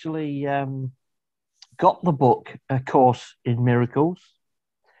 I've actually got the book, A Course in Miracles.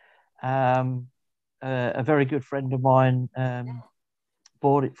 A very good friend of mine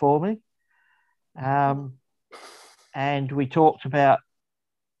bought it for me, and we talked about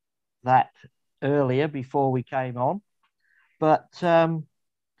that earlier before we came on, but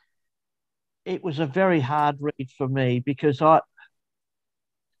it was a very hard read for me because I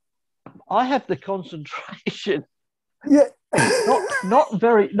have the concentration. Yeah. not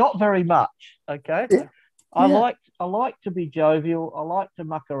very much. Okay. Yeah. I like to be jovial. I like to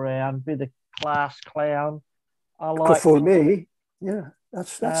muck around, be the class clown. I like for me. Yeah,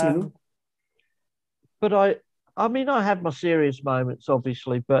 that's you. But I mean, I have my serious moments,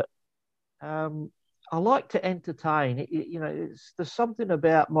 obviously, but I like to entertain. There's something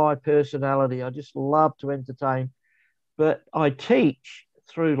about my personality. I just love to entertain, but I teach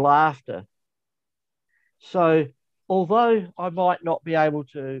through laughter. So although I might not be able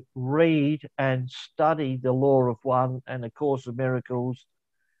to read and study the Law of One and the Course of Miracles,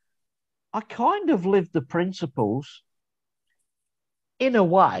 I kind of live the principles in a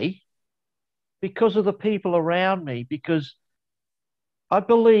way because of the people around me, because I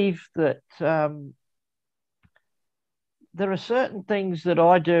believe that there are certain things that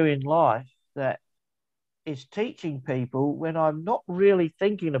I do in life that is teaching people when I'm not really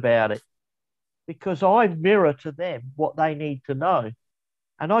thinking about it, because I mirror to them what they need to know.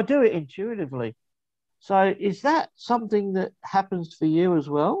 And I do it intuitively. So is that something that happens for you as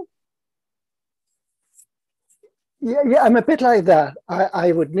well? Yeah, I'm a bit like that.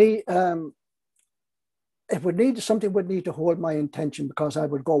 I would need, something would need to hold my attention because I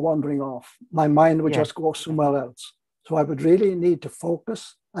would go wandering off. My mind would just go somewhere else. So I would really need to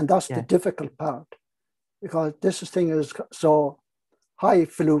focus. And that's the difficult part, because this thing is so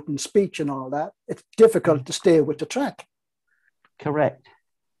highfalutin speech and all that. It's difficult to stay with the track. Correct.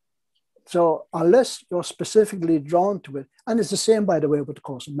 So unless you're specifically drawn to it, and it's the same, by the way, with the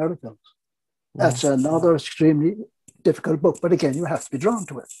Course in Miracles. That's another extremely difficult book. But again, you have to be drawn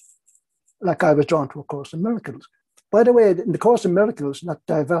to it. Like I was drawn to A Course in Miracles. By the way, in the Course in Miracles, not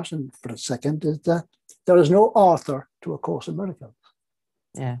diversion for a second, is that there is no author to A Course in Miracles.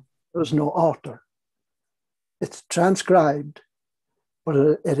 Yeah. There is no author. It's transcribed, but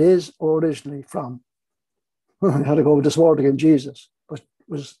it is originally from, I had to go with this word again, Jesus, but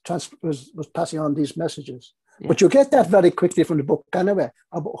was passing on these messages. Yeah. But you get that very quickly from the book anyway,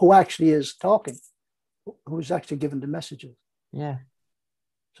 about who actually is talking, who's actually giving the messages. Yeah.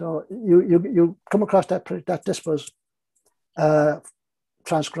 So you come across that this was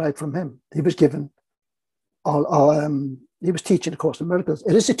transcribed from him. He was given he was teaching A Course in Miracles.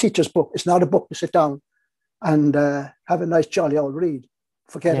 It is a teacher's book. It's not a book to sit down and have a nice jolly old read.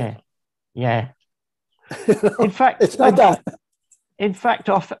 Forget it. Yeah. In fact, it's not that. In fact,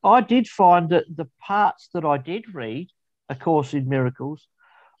 I did find that the parts that I did read, A Course in Miracles,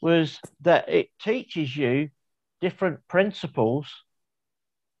 was that it teaches you different principles,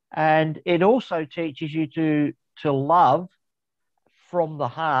 and it also teaches you to love from the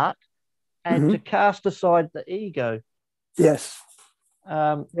heart and to cast aside the ego. Yes.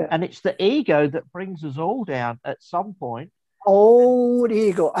 And it's the ego that brings us all down at some point. Oh, the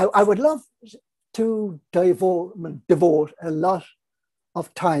ego. I would love to devote a lot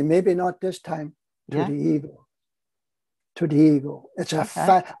of time, maybe not this time, to the ego. To the ego. It's a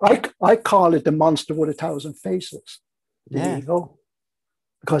fact. I call it the monster with 1,000 faces. The ego.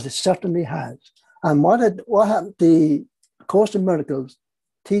 Because it certainly has. And what happened, the Course in Miracles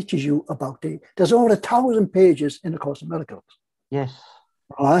teaches you about there's over 1,000 pages in the Course in Miracles. Yes.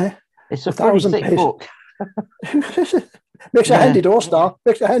 Right? It's a pretty thick book. Makes a handy doorstop.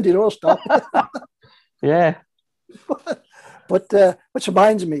 Yeah. But which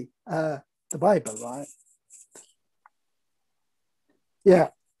reminds me, the Bible, right? Yeah.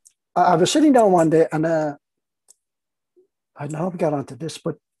 I was sitting down one day and I don't know how we got onto this,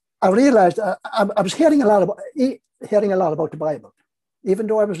 but I realized I was hearing a lot about the Bible. Even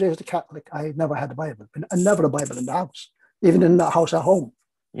though I was raised a Catholic, I never had a Bible. And never a Bible in the house. even in the house at home,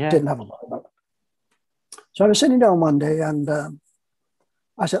 Yeah. didn't have a Bible. So I was sitting down one day and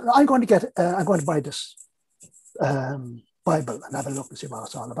I said, I'm going to buy this Bible and have a look and see what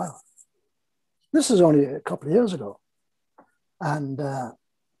it's all about. This is only a couple of years ago. And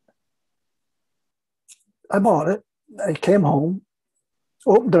I bought it. I came home,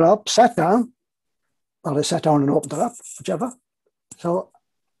 opened it up, sat down. Well, I sat down and opened it up, whichever. So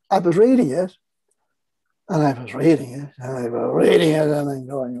I was reading it, and I was reading it, and I was reading it, and I'm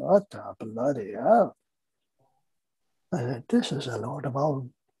going, what the bloody hell? I said, this is a load of old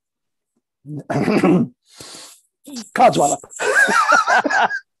codswallop.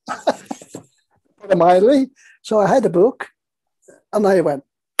 Put it mildly. So I had the book, and I went,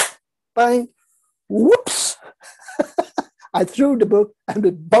 bang, whoops. I threw the book, and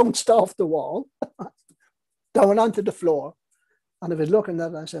it bounced off the wall, down onto the floor. And I was looking at it,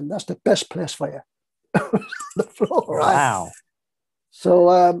 and I said, that's the best place for you. The floor, right? Wow.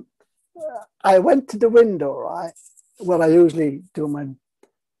 So I went to the window, right, where I usually do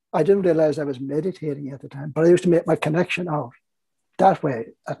I didn't realize I was meditating at the time, but I used to make my connection out that way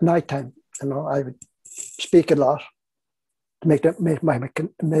at nighttime. You know, I would speak a lot to make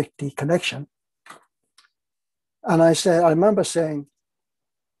the connection. And I remember saying,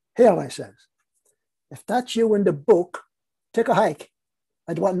 here, I says, if that's you in the book, take a hike.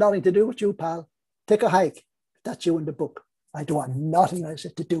 I don't want nothing to do with you, pal. Take a hike. If that's you in the book. I don't want nothing, I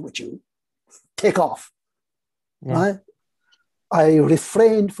said, to do with you. Take off. Yeah. Right? I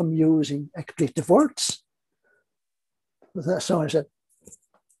refrained from using expletive words. So I said,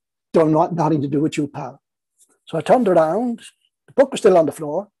 don't want nothing to do with you, pal. So I turned around. The book was still on the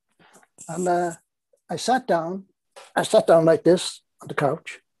floor. And I sat down. I sat down like this on the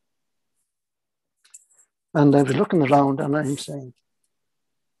couch. And I was looking around and I'm saying,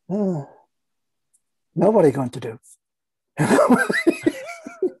 oh, now what are you going to do?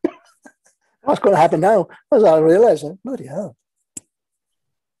 What's going to happen now? As I realized, bloody hell,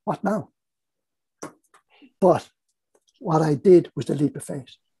 what now? But what I did was the leap of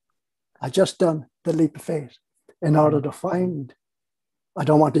faith. I just done the leap of faith in order to find, I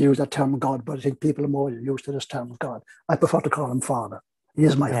don't want to use that term God, but I think people are more used to this term God. I prefer to call him Father. He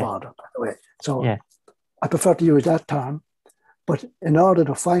is my father, by the way. So I prefer to use that term, but in order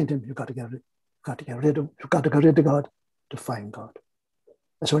to find him, you've got to get rid of God to find God.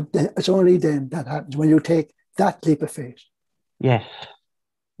 So it's only then that happens when you take that leap of faith. Yes.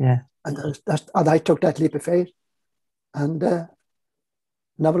 Yeah. And I took that leap of faith and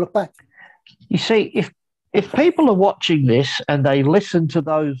never looked back. You see, if people are watching this and they listen to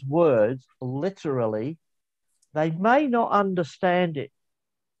those words literally, they may not understand it,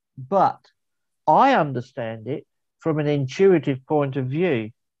 but I understand it from an intuitive point of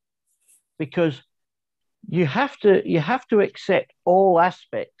view, because you have to accept all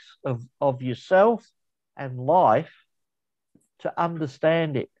aspects of yourself and life to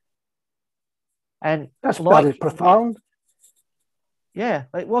understand it. And that's very profound. Yeah,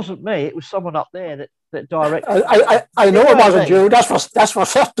 it wasn't me. It was someone up there that directed. I know it wasn't you. That's for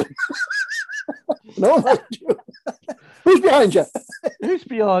certain. No, it wasn't you. Who's behind you? Who's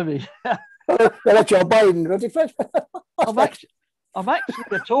behind me? That's Joe Biden. I'm actually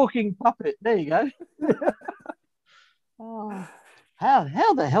a talking puppet. There you go. Oh,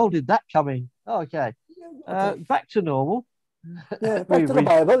 how the hell did that come in? Okay, back to normal. Yeah, back to the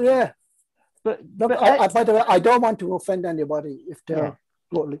Bible. Yeah. But by the way, I don't want to offend anybody if they're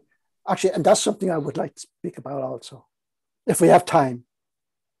totally. Actually, and that's something I would like to speak about also, if we have time.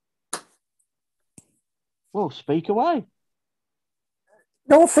 Well, speak away.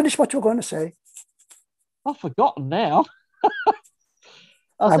 No, finish what you're going to say. I've forgotten now.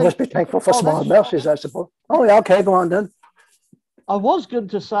 I must be thankful for small mercies, I suppose. Oh, yeah, okay, go on then. I was going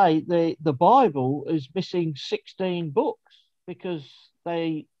to say the Bible is missing 16 books because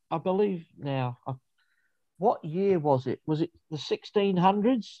I believe now, what year was it? Was it the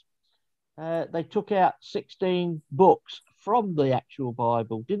 1600s? They took out 16 books from the actual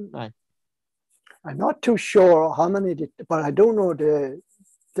Bible, didn't they? I'm not too sure how many, but I do know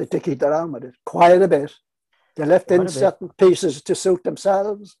they keep around with it quite a bit. They left in certain pieces to suit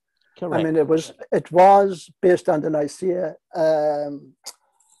themselves. Correct. I mean, it was based on the Nicaea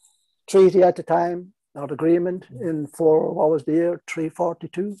treaty at the time, not agreement what was the year?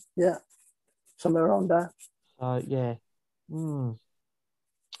 342? Yeah, somewhere around that. Yeah.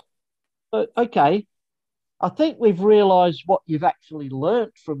 But okay, I think we've realised what you've actually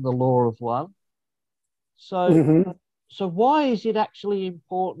learnt from the law of one. So, so why is it actually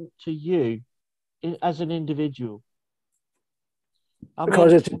important to you as an individual? I because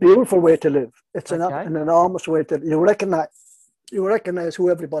mean, it's a beautiful way to live. It's okay, an enormous way to you recognize who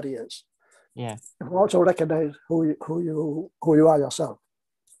everybody is. yeah, You also recognize who you are yourself.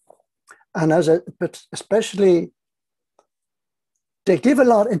 And but especially they give a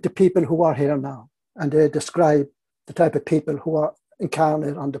lot into people who are here now, and they describe the type of people who are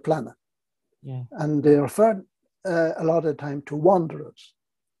incarnate on the planet. yeah, And they refer a lot of the time to wanderers.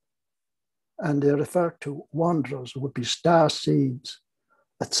 And they refer to wanderers would be star seeds,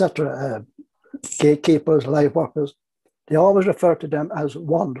 etc., gatekeepers, light workers. They always refer to them as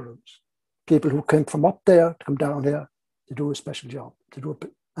wanderers, people who came from up there to come down here to do a special job,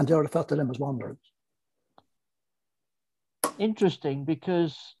 and they refer to them as wanderers. interesting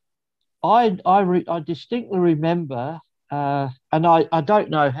because I distinctly remember, and I don't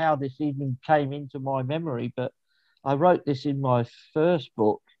know how this even came into my memory, but I wrote this in my first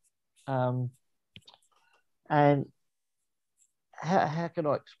book, and how can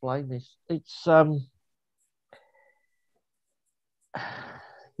I explain this? It's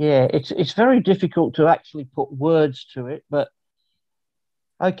yeah, it's very difficult to actually put words to it, but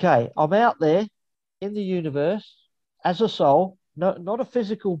okay, I'm out there in the universe as a soul, not a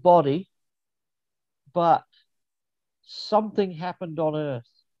physical body, but something happened on Earth,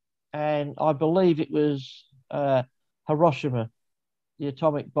 and I believe it was Hiroshima, the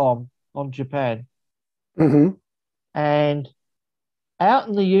atomic bomb on Japan, Mm-hmm. and out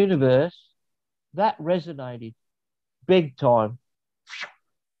in the universe that resonated big time,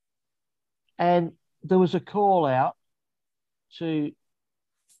 and there was a call out to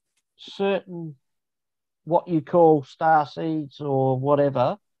certain what you call star seeds or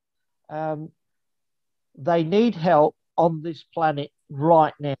whatever. Um, they need help on this planet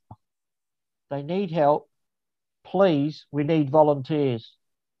right now. They need help. Please, we need volunteers.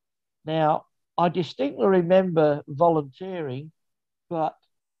 Now, I distinctly remember volunteering, but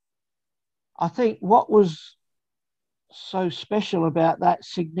I think what was so special about that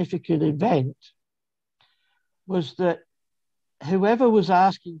significant event was that whoever was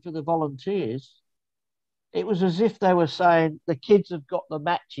asking for the volunteers, it was as if they were saying, the kids have got the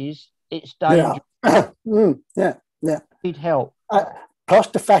matches, it's Yeah. dangerous, Yeah. Yeah. need help. Plus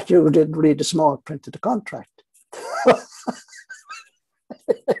the fact you didn't read the small print of the contract.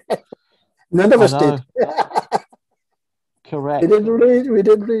 None of I us know, did. correct. We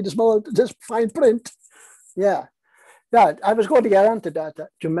didn't read the small, just fine print. Yeah. Yeah, I was going to get onto that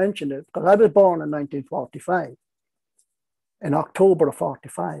you mentioned it, because I was born in 1945, in October of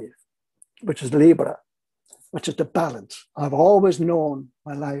 45, which is Libra, which is the balance. I've always known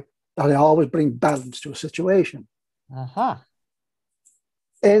my life that I always bring balance to a situation. Uh-huh.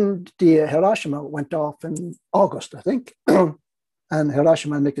 And the Hiroshima went off in August, I think, and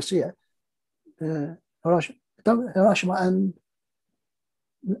Hiroshima and Nicosia. Hiroshima and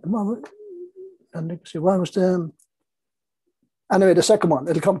Nicosia, what was the... Anyway, the second one,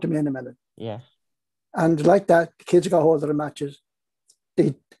 it'll come to me in a minute. Yeah. And like that, the kids got hold of the matches.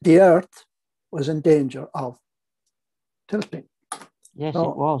 The earth was in danger of tilting. Yes,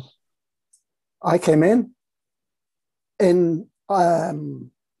 So it was. I came in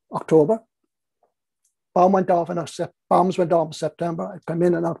October. Bombs went off in September. I come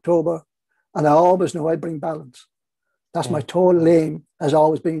in October, and I always knew I'd bring balance. That's my total aim, has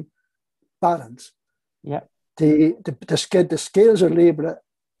always been balance. Yeah. The scales of Libra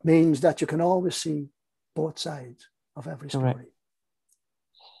means that you can always see both sides of every Correct. story.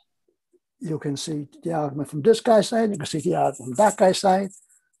 You can see the argument from this guy's side, you can see the argument from that guy's side,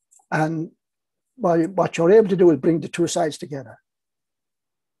 and what you're able to do is bring the two sides together.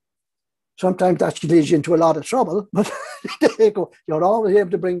 Sometimes that leads you into a lot of trouble, but you're always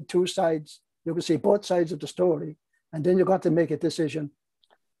able to bring two sides. You can see both sides of the story, and then you've got to make a decision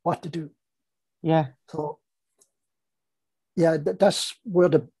what to do. Yeah. So, yeah, that's where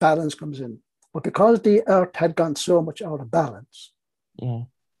the balance comes in. But because the earth had gone so much out of balance,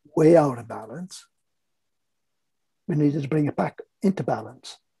 way out of balance, we needed to bring it back into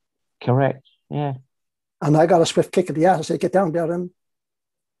balance. Correct. Yeah. And I got a swift kick in the ass and said, get down there and,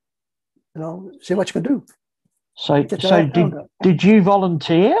 see what you can do. So did you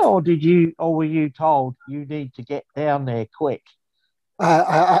volunteer, or were you told you need to get down there quick?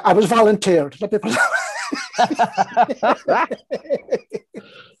 I was volunteered. Let me put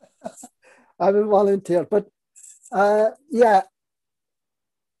I was volunteered, but yeah,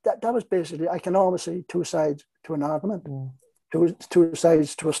 that was basically, I can always see two sides to an argument, two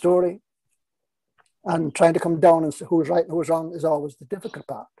sides to a story, and trying to come down and see who's right and who's wrong is always the difficult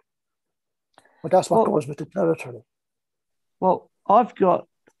part. But that's what goes with the territory. Well, I've got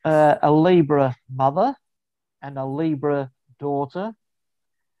a Libra mother and a Libra daughter.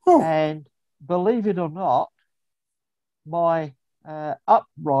 Oh, And believe it or not, my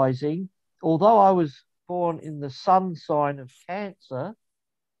uprising, although I was born in the sun sign of Cancer,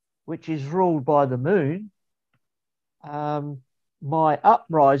 which is ruled by the moon, my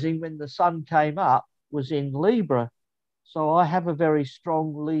uprising when the sun came up was in Libra. So I have a very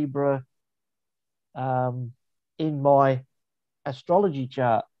strong Libra in my astrology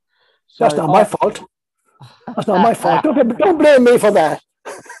chart. that's not my fault. That's not my fault. Don't blame me for that.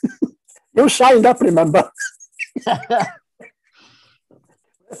 You signed up, remember? It's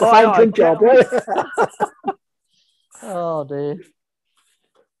a fine print job, right? Oh dear.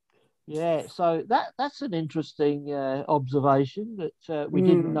 Yeah, so that's an interesting observation that we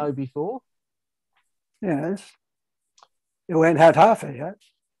didn't know before. Yes. You ain't had half it yet.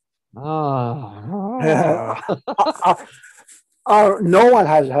 Oh. Or no one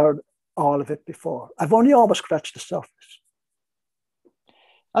has heard all of it before. I've only almost scratched the surface.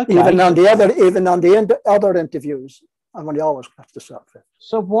 Okay. Even on the other interviews, I've only always scratched the surface.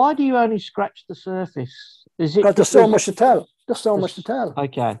 So why do you only scratch the surface? Is it because there's so much to tell? There's so much to tell.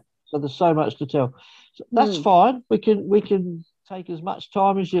 Okay. So there's so much to tell. So that's fine. We can take as much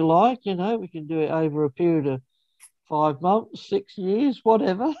time as you like, you know, we can do it over a period of 5 months, 6 years,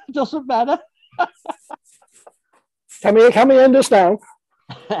 whatever. It doesn't matter. Can we end this now?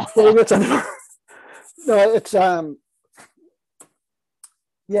 No, it's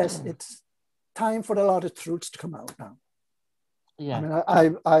yes, it's time for a lot of truths to come out now. Yeah. I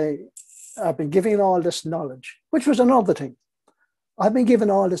mean, I've been giving all this knowledge, which was another thing. I've been given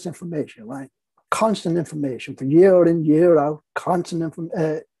all this information, right? Constant information for year in, year out, constant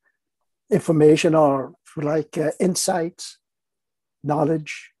information or like insights,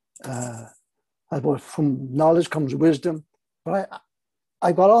 knowledge. From knowledge comes wisdom. But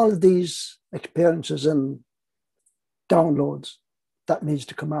I got all of these experiences and downloads that needs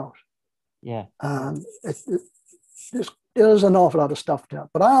to come out. Yeah. And there's an awful lot of stuff there.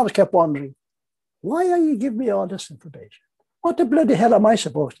 But I always kept wondering, why are you giving me all this information? What the bloody hell am I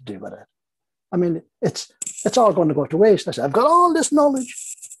supposed to do with it? I mean, it's all going to go to waste. I said, I've got all this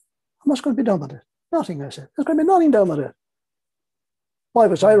knowledge. What's going to be done with it? Nothing, I said. There's going to be nothing done with it. Why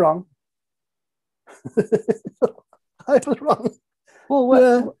was I wrong? I was wrong.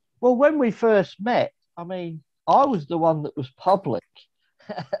 Well, when we first met, I mean, I was the one that was public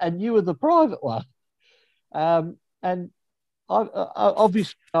and you were the private one. And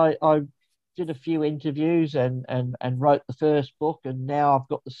obviously I did a few interviews and wrote the first book, and now I've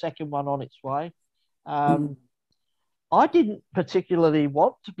got the second one on its way. I didn't particularly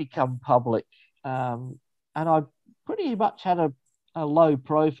want to become public, and I pretty much had a low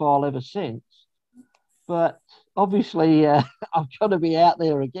profile ever since. But obviously, I'm going to be out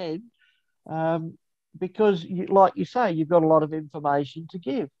there again because, like you say, you've got a lot of information to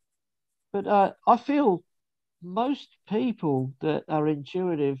give. But I feel most people that are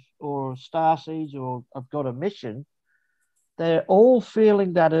intuitive or starseeds or have got a mission, they're all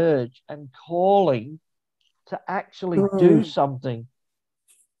feeling that urge and calling to actually do something.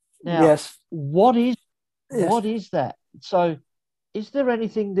 Now, yes. what is that? So is there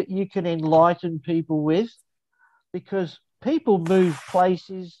anything that you can enlighten people with? Because people move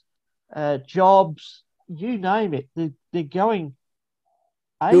places, jobs, you name it. They're going.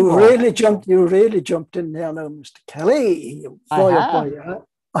 You really jumped in there now, Mr. Kelly. Boy, oh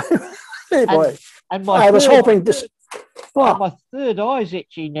boy, hey boy. And I was hoping this. Oh. My third eye's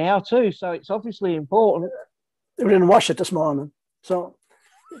itchy now too, so it's obviously important. We didn't wash it this morning, so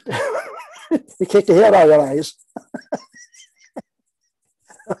you kicked the hair out of your eyes.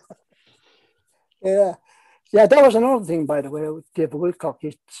 Yeah, that was another thing, by the way, with David Wilcock.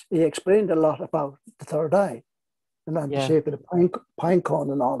 He explained a lot about the third eye and then the shape of the pine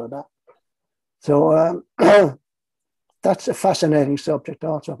cone and all of that. So that's a fascinating subject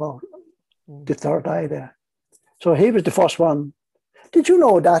also about the third eye there. So he was the first one. Did you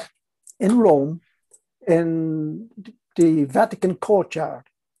know that in Rome, in the Vatican courtyard,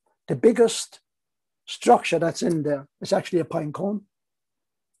 the biggest structure that's in there is actually a pine cone?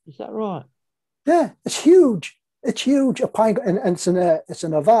 Is that right? Yeah, it's huge. It's huge. A pine, and it's in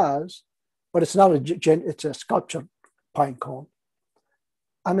a vase, but it's not it's a sculptured pine cone.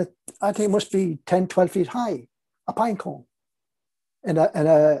 And I think it must be 10, 12 feet high, a pine cone in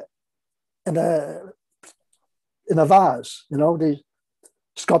a vase, you know, these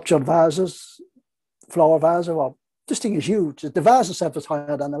sculptured vases, flower vases. Well, this thing is huge. The vase itself is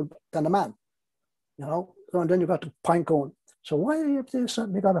higher than a man, you know. And then you've got the pine cone. So why are you up there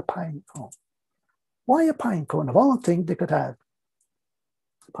suddenly got a pine cone? Why a pine cone? Of all things they could have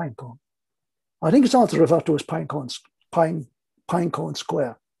a pine cone. I think it's also referred to as pine Pinecone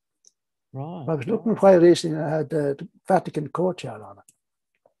Square. Right. I was looking quite recently, and I had the Vatican courtyard on it.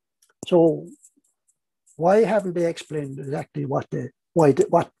 So why haven't they explained exactly what's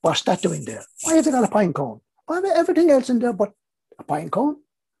that doing there? Why have they got a pine cone? Why have everything else in there but a pine cone?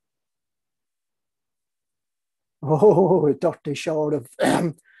 Oh, a dirty short of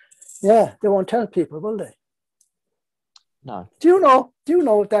yeah, they won't tell people, will they? No. Do you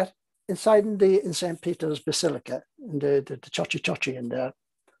know that inside in St. Peter's Basilica, in the churchy in there,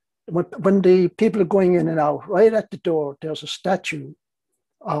 when the people are going in and out, right at the door, there's a statue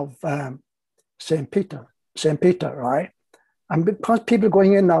of St. Peter, right? And because people are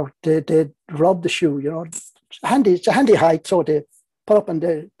going in now, they rub the shoe, you know, it's a handy height, so they put up and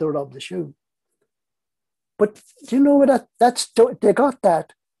they rub the shoe. But do you know they got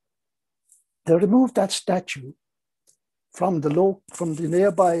that? They removed that statue from the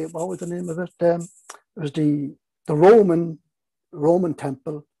nearby. What was the name of it? It was the Roman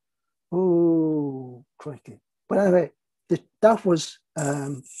temple. Oh, crikey! But anyway, that was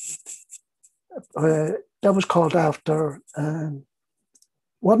called after. It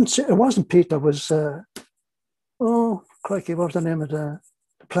wasn't Peter. It was oh, crikey! What was the name of the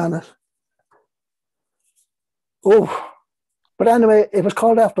planet? Oh. But anyway, it was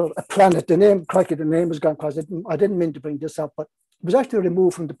called after a planet. The name is gone because I didn't mean to bring this up, but it was actually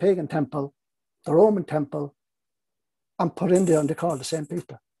removed from the pagan temple, the Roman temple, and put in there, and they called it St.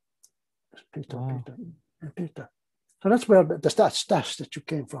 Peter. Wow. Peter. So that's where the statue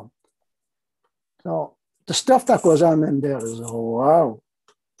came from. So the stuff that goes on in there is, oh,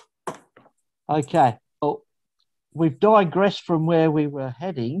 wow. Okay. Well, we've digressed from where we were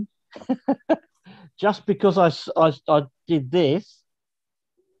heading. Just because I did this,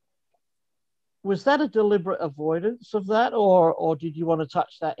 was that a deliberate avoidance of that, or did you want to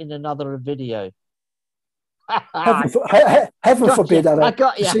touch that in another video? Heaven forbid that. I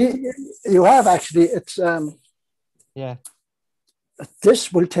got you. See, you have actually. It's yeah.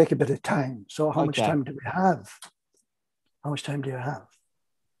 This will take a bit of time. So how much Okay. time do we have? How much time do you have?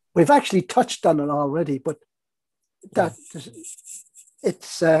 We've actually touched on it already, but that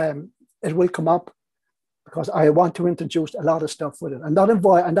it will come up because I want to introduce a lot of stuff with it, and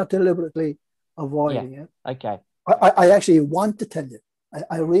not deliberately avoiding it. Okay. I actually want to tell you.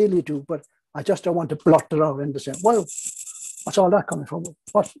 I really do, but I just don't want to blot it out and say, well, what's all that coming from?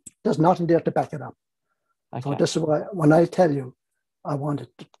 But there's nothing there to back it up. Okay. So this is why when I tell you, I wanted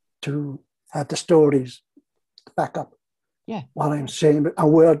to have the stories to back up what I'm saying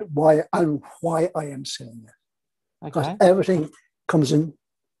and why I am saying it. Because everything comes in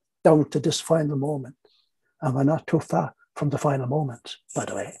down to this final moment. And we're not too far from the final moment, by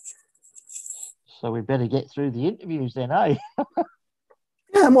the way. So we better get through the interviews then, eh?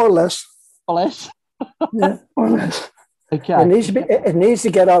 Yeah, more or less. More or less. Yeah, more or less. Okay. It needs to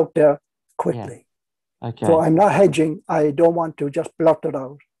get out there quickly. Yeah. Okay. So I'm not hedging. I don't want to just blot it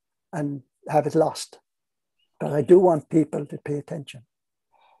out and have it lost. But I do want people to pay attention.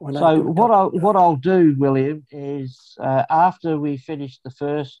 So what I'll do, William, is after we finish the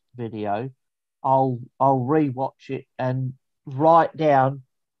first video, I'll rewatch it and write down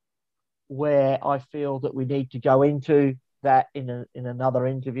where I feel that we need to go into that in another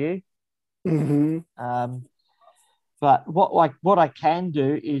interview. Mm-hmm. But what I can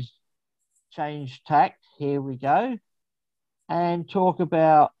do is change tact. Here we go, and talk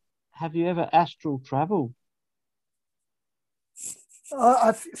about. Have you ever astral traveled?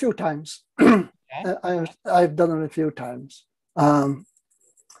 A few times. Okay. I've done it a few times.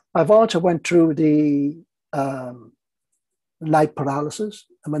 I've also went through the night paralysis.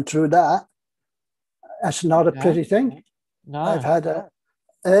 I went through that. That's not a pretty thing. No. I've had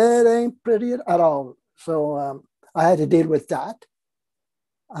it ain't pretty at all. So I had to deal with that.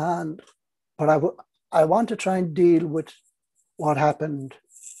 But I want to try and deal with what happened.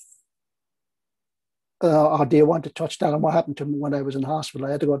 Or do you want to touch that on what happened to me when I was in hospital?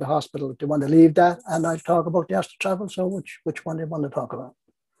 I had to go to hospital. Do you want to leave that and I talk about the astral travel? So which one do you want to talk about?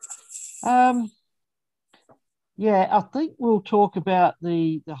 Yeah, I think we'll talk about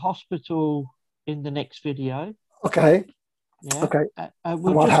the hospital in the next video. Okay. Yeah. Okay.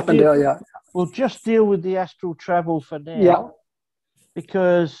 What happened there? Yeah. We'll just deal with the astral travel for now. Yeah.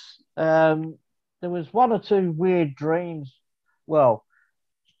 Because there was one or two weird dreams. Well,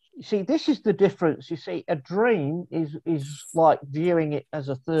 you see, this is the difference. You see, a dream is like viewing it as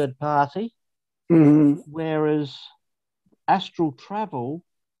a third party, whereas astral travel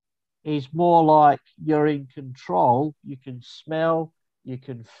is more like you're in control. You can smell, you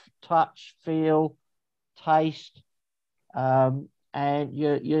can touch, feel, taste, and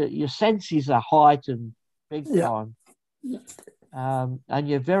your senses are heightened big time. and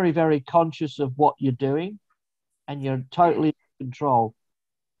you're very, very conscious of what you're doing, and you're totally in control.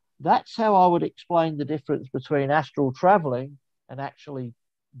 That's how I would explain the difference between astral traveling and actually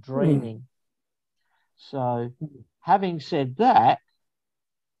Mm. dreaming. So, having said that,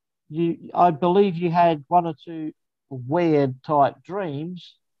 I believe you had one or two weird type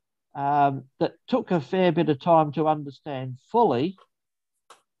dreams that took a fair bit of time to understand fully.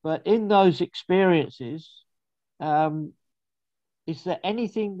 But in those experiences, um, is there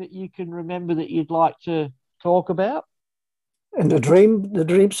anything that you can remember that you'd like to talk about? And the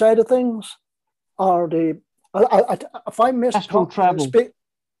dream side of things, or if I missed Astral travel.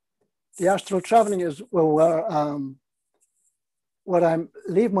 the astral traveling is where I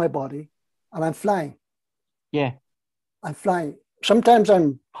leave my body and I'm flying. Yeah. I'm flying. Sometimes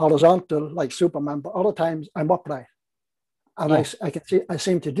I'm horizontal like Superman, but other times I'm upright. And Yeah. I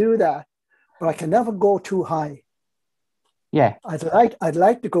seem to do that, but I can never go too high. Yeah. I'd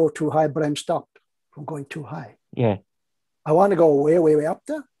like to go too high, but I'm stopped from going too high. Yeah. I want to go way, way, way up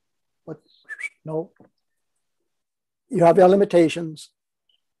there, but no. You have your limitations.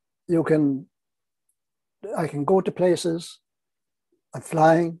 I can go to places. I'm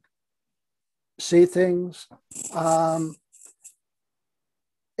flying, see things, have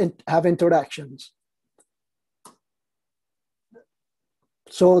interactions.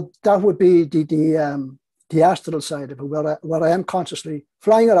 So that would be the astral side of it, where I am consciously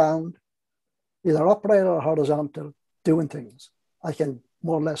flying around, either upright or horizontal, doing things. I can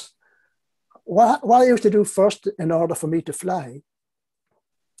more or less. What I used to do first in order for me to fly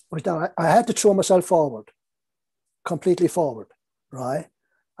was that I had to throw myself forward, completely forward, right?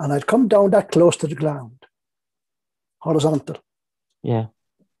 And I'd come down that close to the ground, horizontal. Yeah.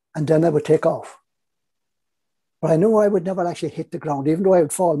 And then I would take off. But I knew I would never actually hit the ground, even though I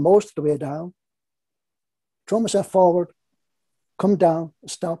would fall most of the way down, throw myself forward, come down,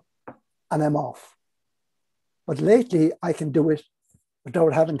 stop, and I'm off. But lately, I can do it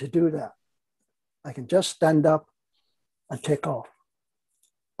without having to do that. I can just stand up and take off,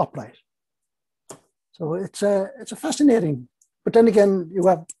 upright. So it's a fascinating. But then again,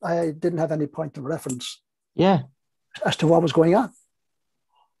 I didn't have any point of reference. Yeah. As to what was going on.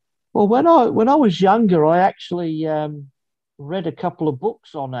 Well, when I was younger, I actually read a couple of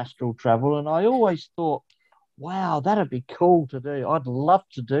books on astral travel, and I always thought, wow, that'd be cool to do. I'd love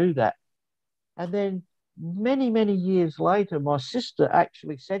to do that. And then many, many years later, my sister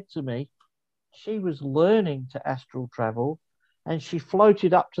actually said to me, she was learning to astral travel, and she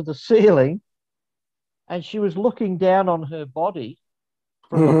floated up to the ceiling, and she was looking down on her body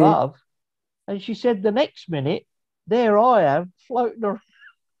from above, and she said the next minute, there I am floating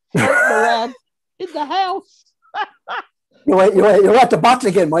around in the house. You're at the bottle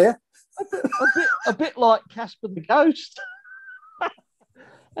again, were you? A bit like Casper the Ghost.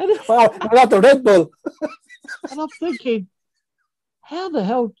 Well, you're at the Red Bull. And I'm thinking, how the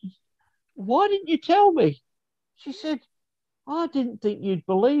hell? Why didn't you tell me? She said, I didn't think you'd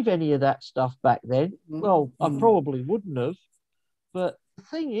believe any of that stuff back then. Well, I probably wouldn't have. But the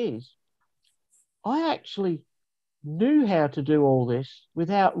thing is, I actually knew how to do all this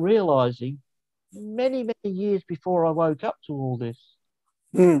without realizing many, many years before I woke up to all this.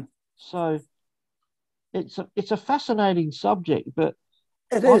 So it's a fascinating subject, but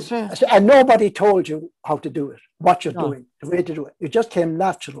it is. And nobody told you how to do it, what you're doing, the way to do it. It just came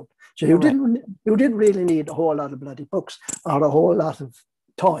natural. So you didn't really need a whole lot of bloody books or a whole lot of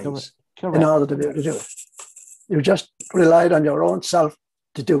toys in order to be able to do it. You just relied on your own self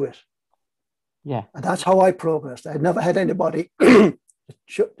to do it. Yeah. And that's how I progressed. I never had anybody to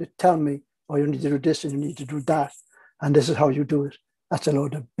tell me, oh, you need to do this and you need to do that. And this is how you do it. That's a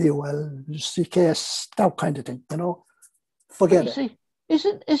load of BOLCKS, that kind of thing, Forget it. See,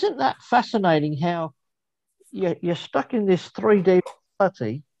 isn't that fascinating how you're stuck in this 3D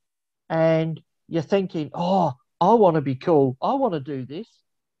reality and you're thinking, oh, I want to be cool. I want to do this.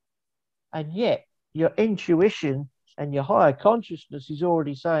 And yet your intuition and your higher consciousness is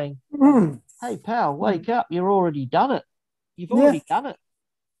already saying, hey, pal, wake up. You've already done it. You've already done it.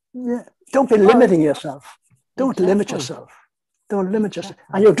 Yeah. Don't be limiting yourself. Don't limit yourself. Don't limit yourself.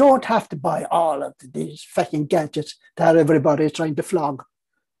 And you don't have to buy all of these fucking gadgets that everybody is trying to flog.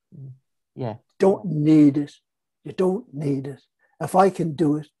 Yeah. Don't need it. You don't need it. If I can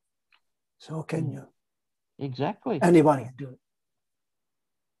do it, so can you. Exactly. Anybody can do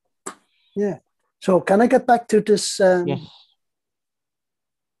it. Yeah. So can I get back to this? Yes.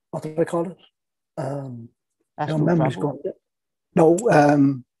 What do I call it? Astral memory's travel? gone. No,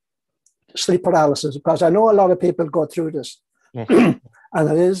 sleep paralysis, because I know a lot of people go through this. Yes. And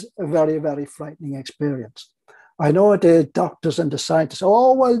it is a very, very frightening experience. I know the doctors and the scientists,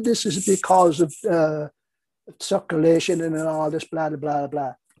 oh, well, this is because of circulation and all this, blah, blah, blah,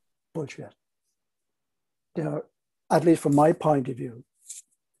 blah. Bullshit. They're, at least from my point of view,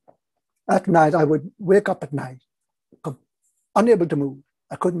 at night, I would wake up at night, unable to move.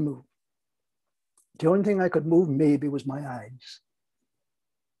 I couldn't move. The only thing I could move maybe was my eyes.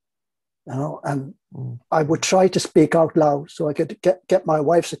 You know, and I would try to speak out loud so I could get my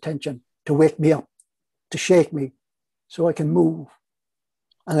wife's attention to wake me up, to shake me so I can move.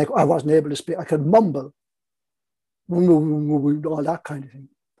 And I wasn't able to speak. I could mumble, all that kind of thing.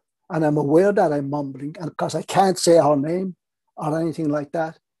 And I'm aware that I'm mumbling, and because I can't say her name or anything like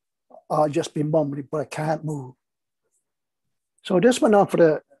that, I'll just be mumbling, but I can't move. So this went on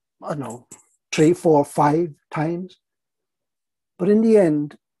for I don't know, 3, 4, 5 times. But in the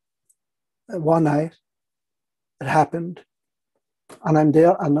end, one night, it happened, and I'm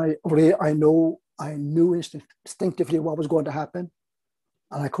there, and I knew instinctively what was going to happen,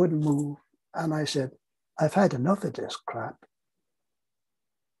 and I couldn't move. And I said, I've had enough of this crap.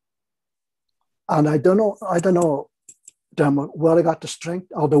 And I don't know, Dermot, where I got the strength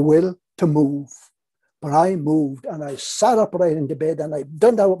or the will to move. But I moved, and I sat upright in the bed, and I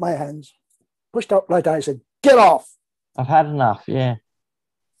done that with my hands, pushed up like that. I said, get off. I've had enough, yeah.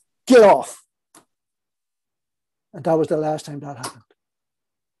 Get off. And that was the last time that happened.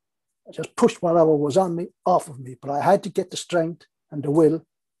 I just pushed whatever was on me off of me, but I had to get the strength and the will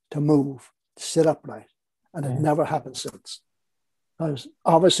to move, to sit upright. And it never happened since. Because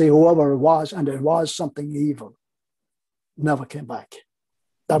obviously whoever it was, and it was something evil, never came back.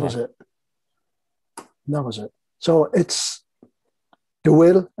 That was it. That was it. So it's the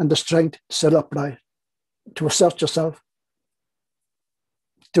will and the strength to sit upright, to assert yourself,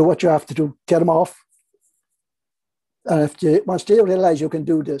 do what you have to do, get them off. And once they realize you can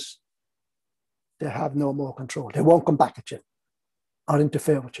do this, they have no more control. They won't come back at you or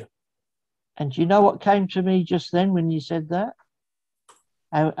interfere with you. And do you know what came to me just then when you said that?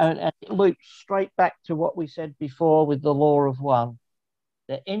 And it loops straight back to what we said before with the law of one.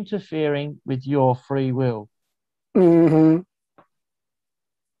 They're interfering with your free will. Mm-hmm.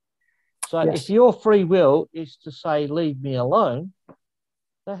 So if your free will is to say, leave me alone,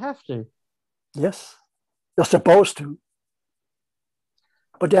 they have to. Yes, they're supposed to.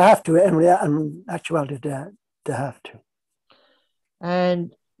 But they have to. In actuality, they have to.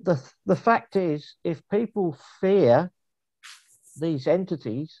 And the fact is, if people fear these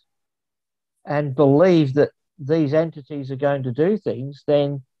entities and believe that these entities are going to do things,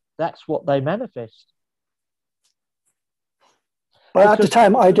 then that's what they manifest. But at the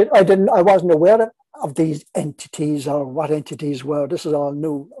time, I wasn't aware of these entities or what entities were. This is all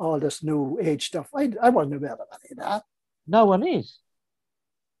new, all this new age stuff. I wasn't aware of any of that. No one is.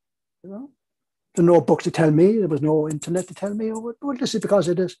 You know, there were no books to tell me. There was no internet to tell me. Oh, well, this is because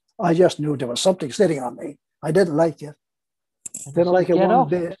of this. I just knew there was something sitting on me. I didn't like it. I didn't like it one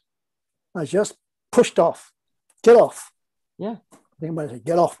bit. I just pushed off. Get off. Yeah. I think I said,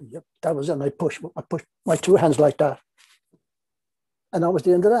 get off. Yep, that was it. And I pushed my 2 hands like that. And that was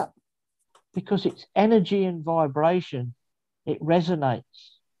the end of that. Because it's energy and vibration. It resonates.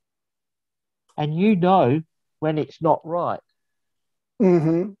 And you know when it's not right.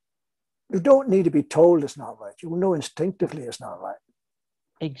 Mm-hmm. You don't need to be told it's not right. You will know instinctively it's not right.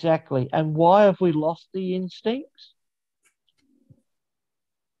 Exactly. And why have we lost the instincts?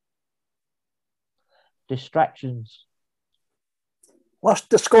 Distractions. What's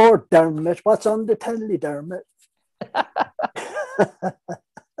the score, Dermot? What's on the telly, Dermot?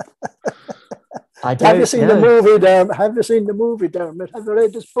 Have you seen the movie, Dermot? Have you seen the movie, Dermot? Have you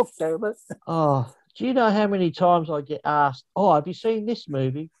read this book, Dermot? Oh, do you know how many times I get asked, oh, have you seen this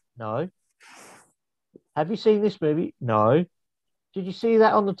movie? No. Have you seen this movie? No. Did you see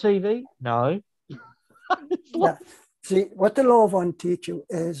that on the TV? No. Yeah. See, what the law of one teach you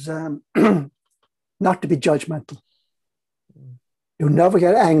is not to be judgmental. You never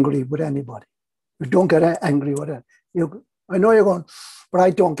get angry with anybody. You don't get angry with it. I know you're going, but I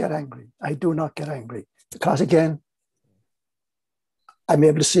don't get angry. I do not get angry because, again, I'm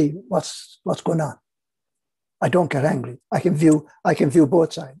able to see what's going on. I don't get angry. I can view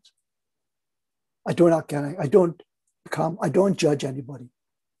both sides. I do not get angry. I don't judge anybody.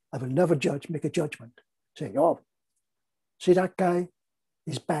 I will never make a judgment. Saying, oh, see that guy?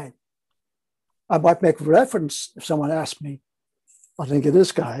 He's bad. I might make reference if someone asks me, I think of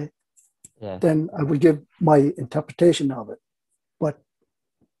this guy, then I will give my interpretation of it. But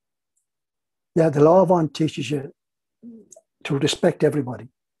yeah, the law of one teaches you to respect everybody.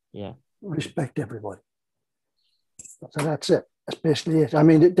 Yeah. Respect everybody. So that's it. That's basically it. I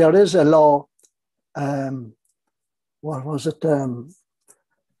mean, there is a law what was it?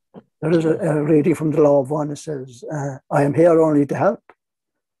 There is a reading from the Law of One. It says, I am here only to help.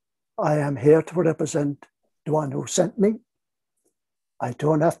 I am here to represent the one who sent me. I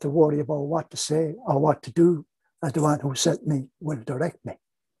don't have to worry about what to say or what to do, as the one who sent me will direct me.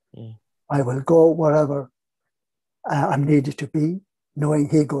 Yeah. I will go wherever I'm needed to be, knowing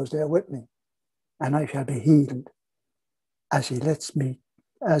he goes there with me. And I shall be healed as he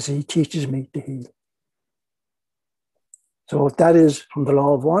teaches me to heal. So that is from the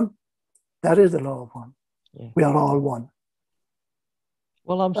Law of One. That is the Law of One. Yeah. We are all one.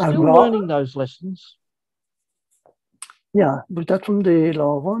 Well, I'm still learning those lessons. Yeah, was that from the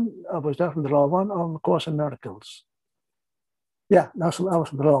Law of One? Was that from the Law of One or the Course in Miracles? Yeah, that was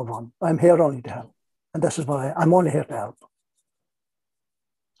from the Law of One. I'm here only to help. And this is why I'm only here to help.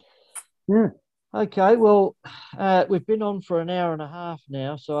 Yeah. Okay, well, we've been on for an hour and a half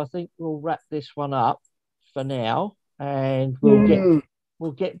now, so I think we'll wrap this one up for now, and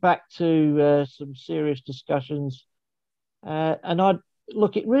we'll get back to some serious discussions. And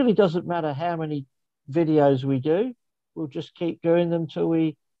look, it really doesn't matter how many videos we do. We'll just keep doing them till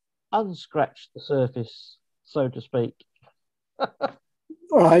we unscratch the surface, so to speak. All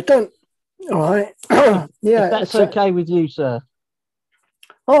right then. All right. Yeah. If that's okay with you, sir.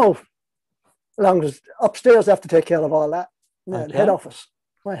 Oh, as long as upstairs I have to take care of all that. Yeah, Okay. the head office.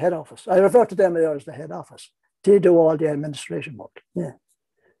 My head office. I refer to them as the head office. They do all the administration work. Yeah.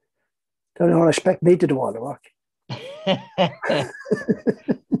 They don't expect me to do all the work.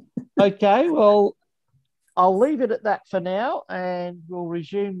 Okay, well, I'll leave it at that for now, and we'll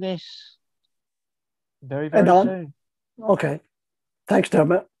resume this very, very soon. Okay. Thanks,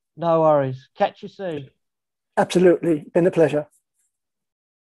 Dermot. No worries. Catch you soon. Absolutely. Been a pleasure.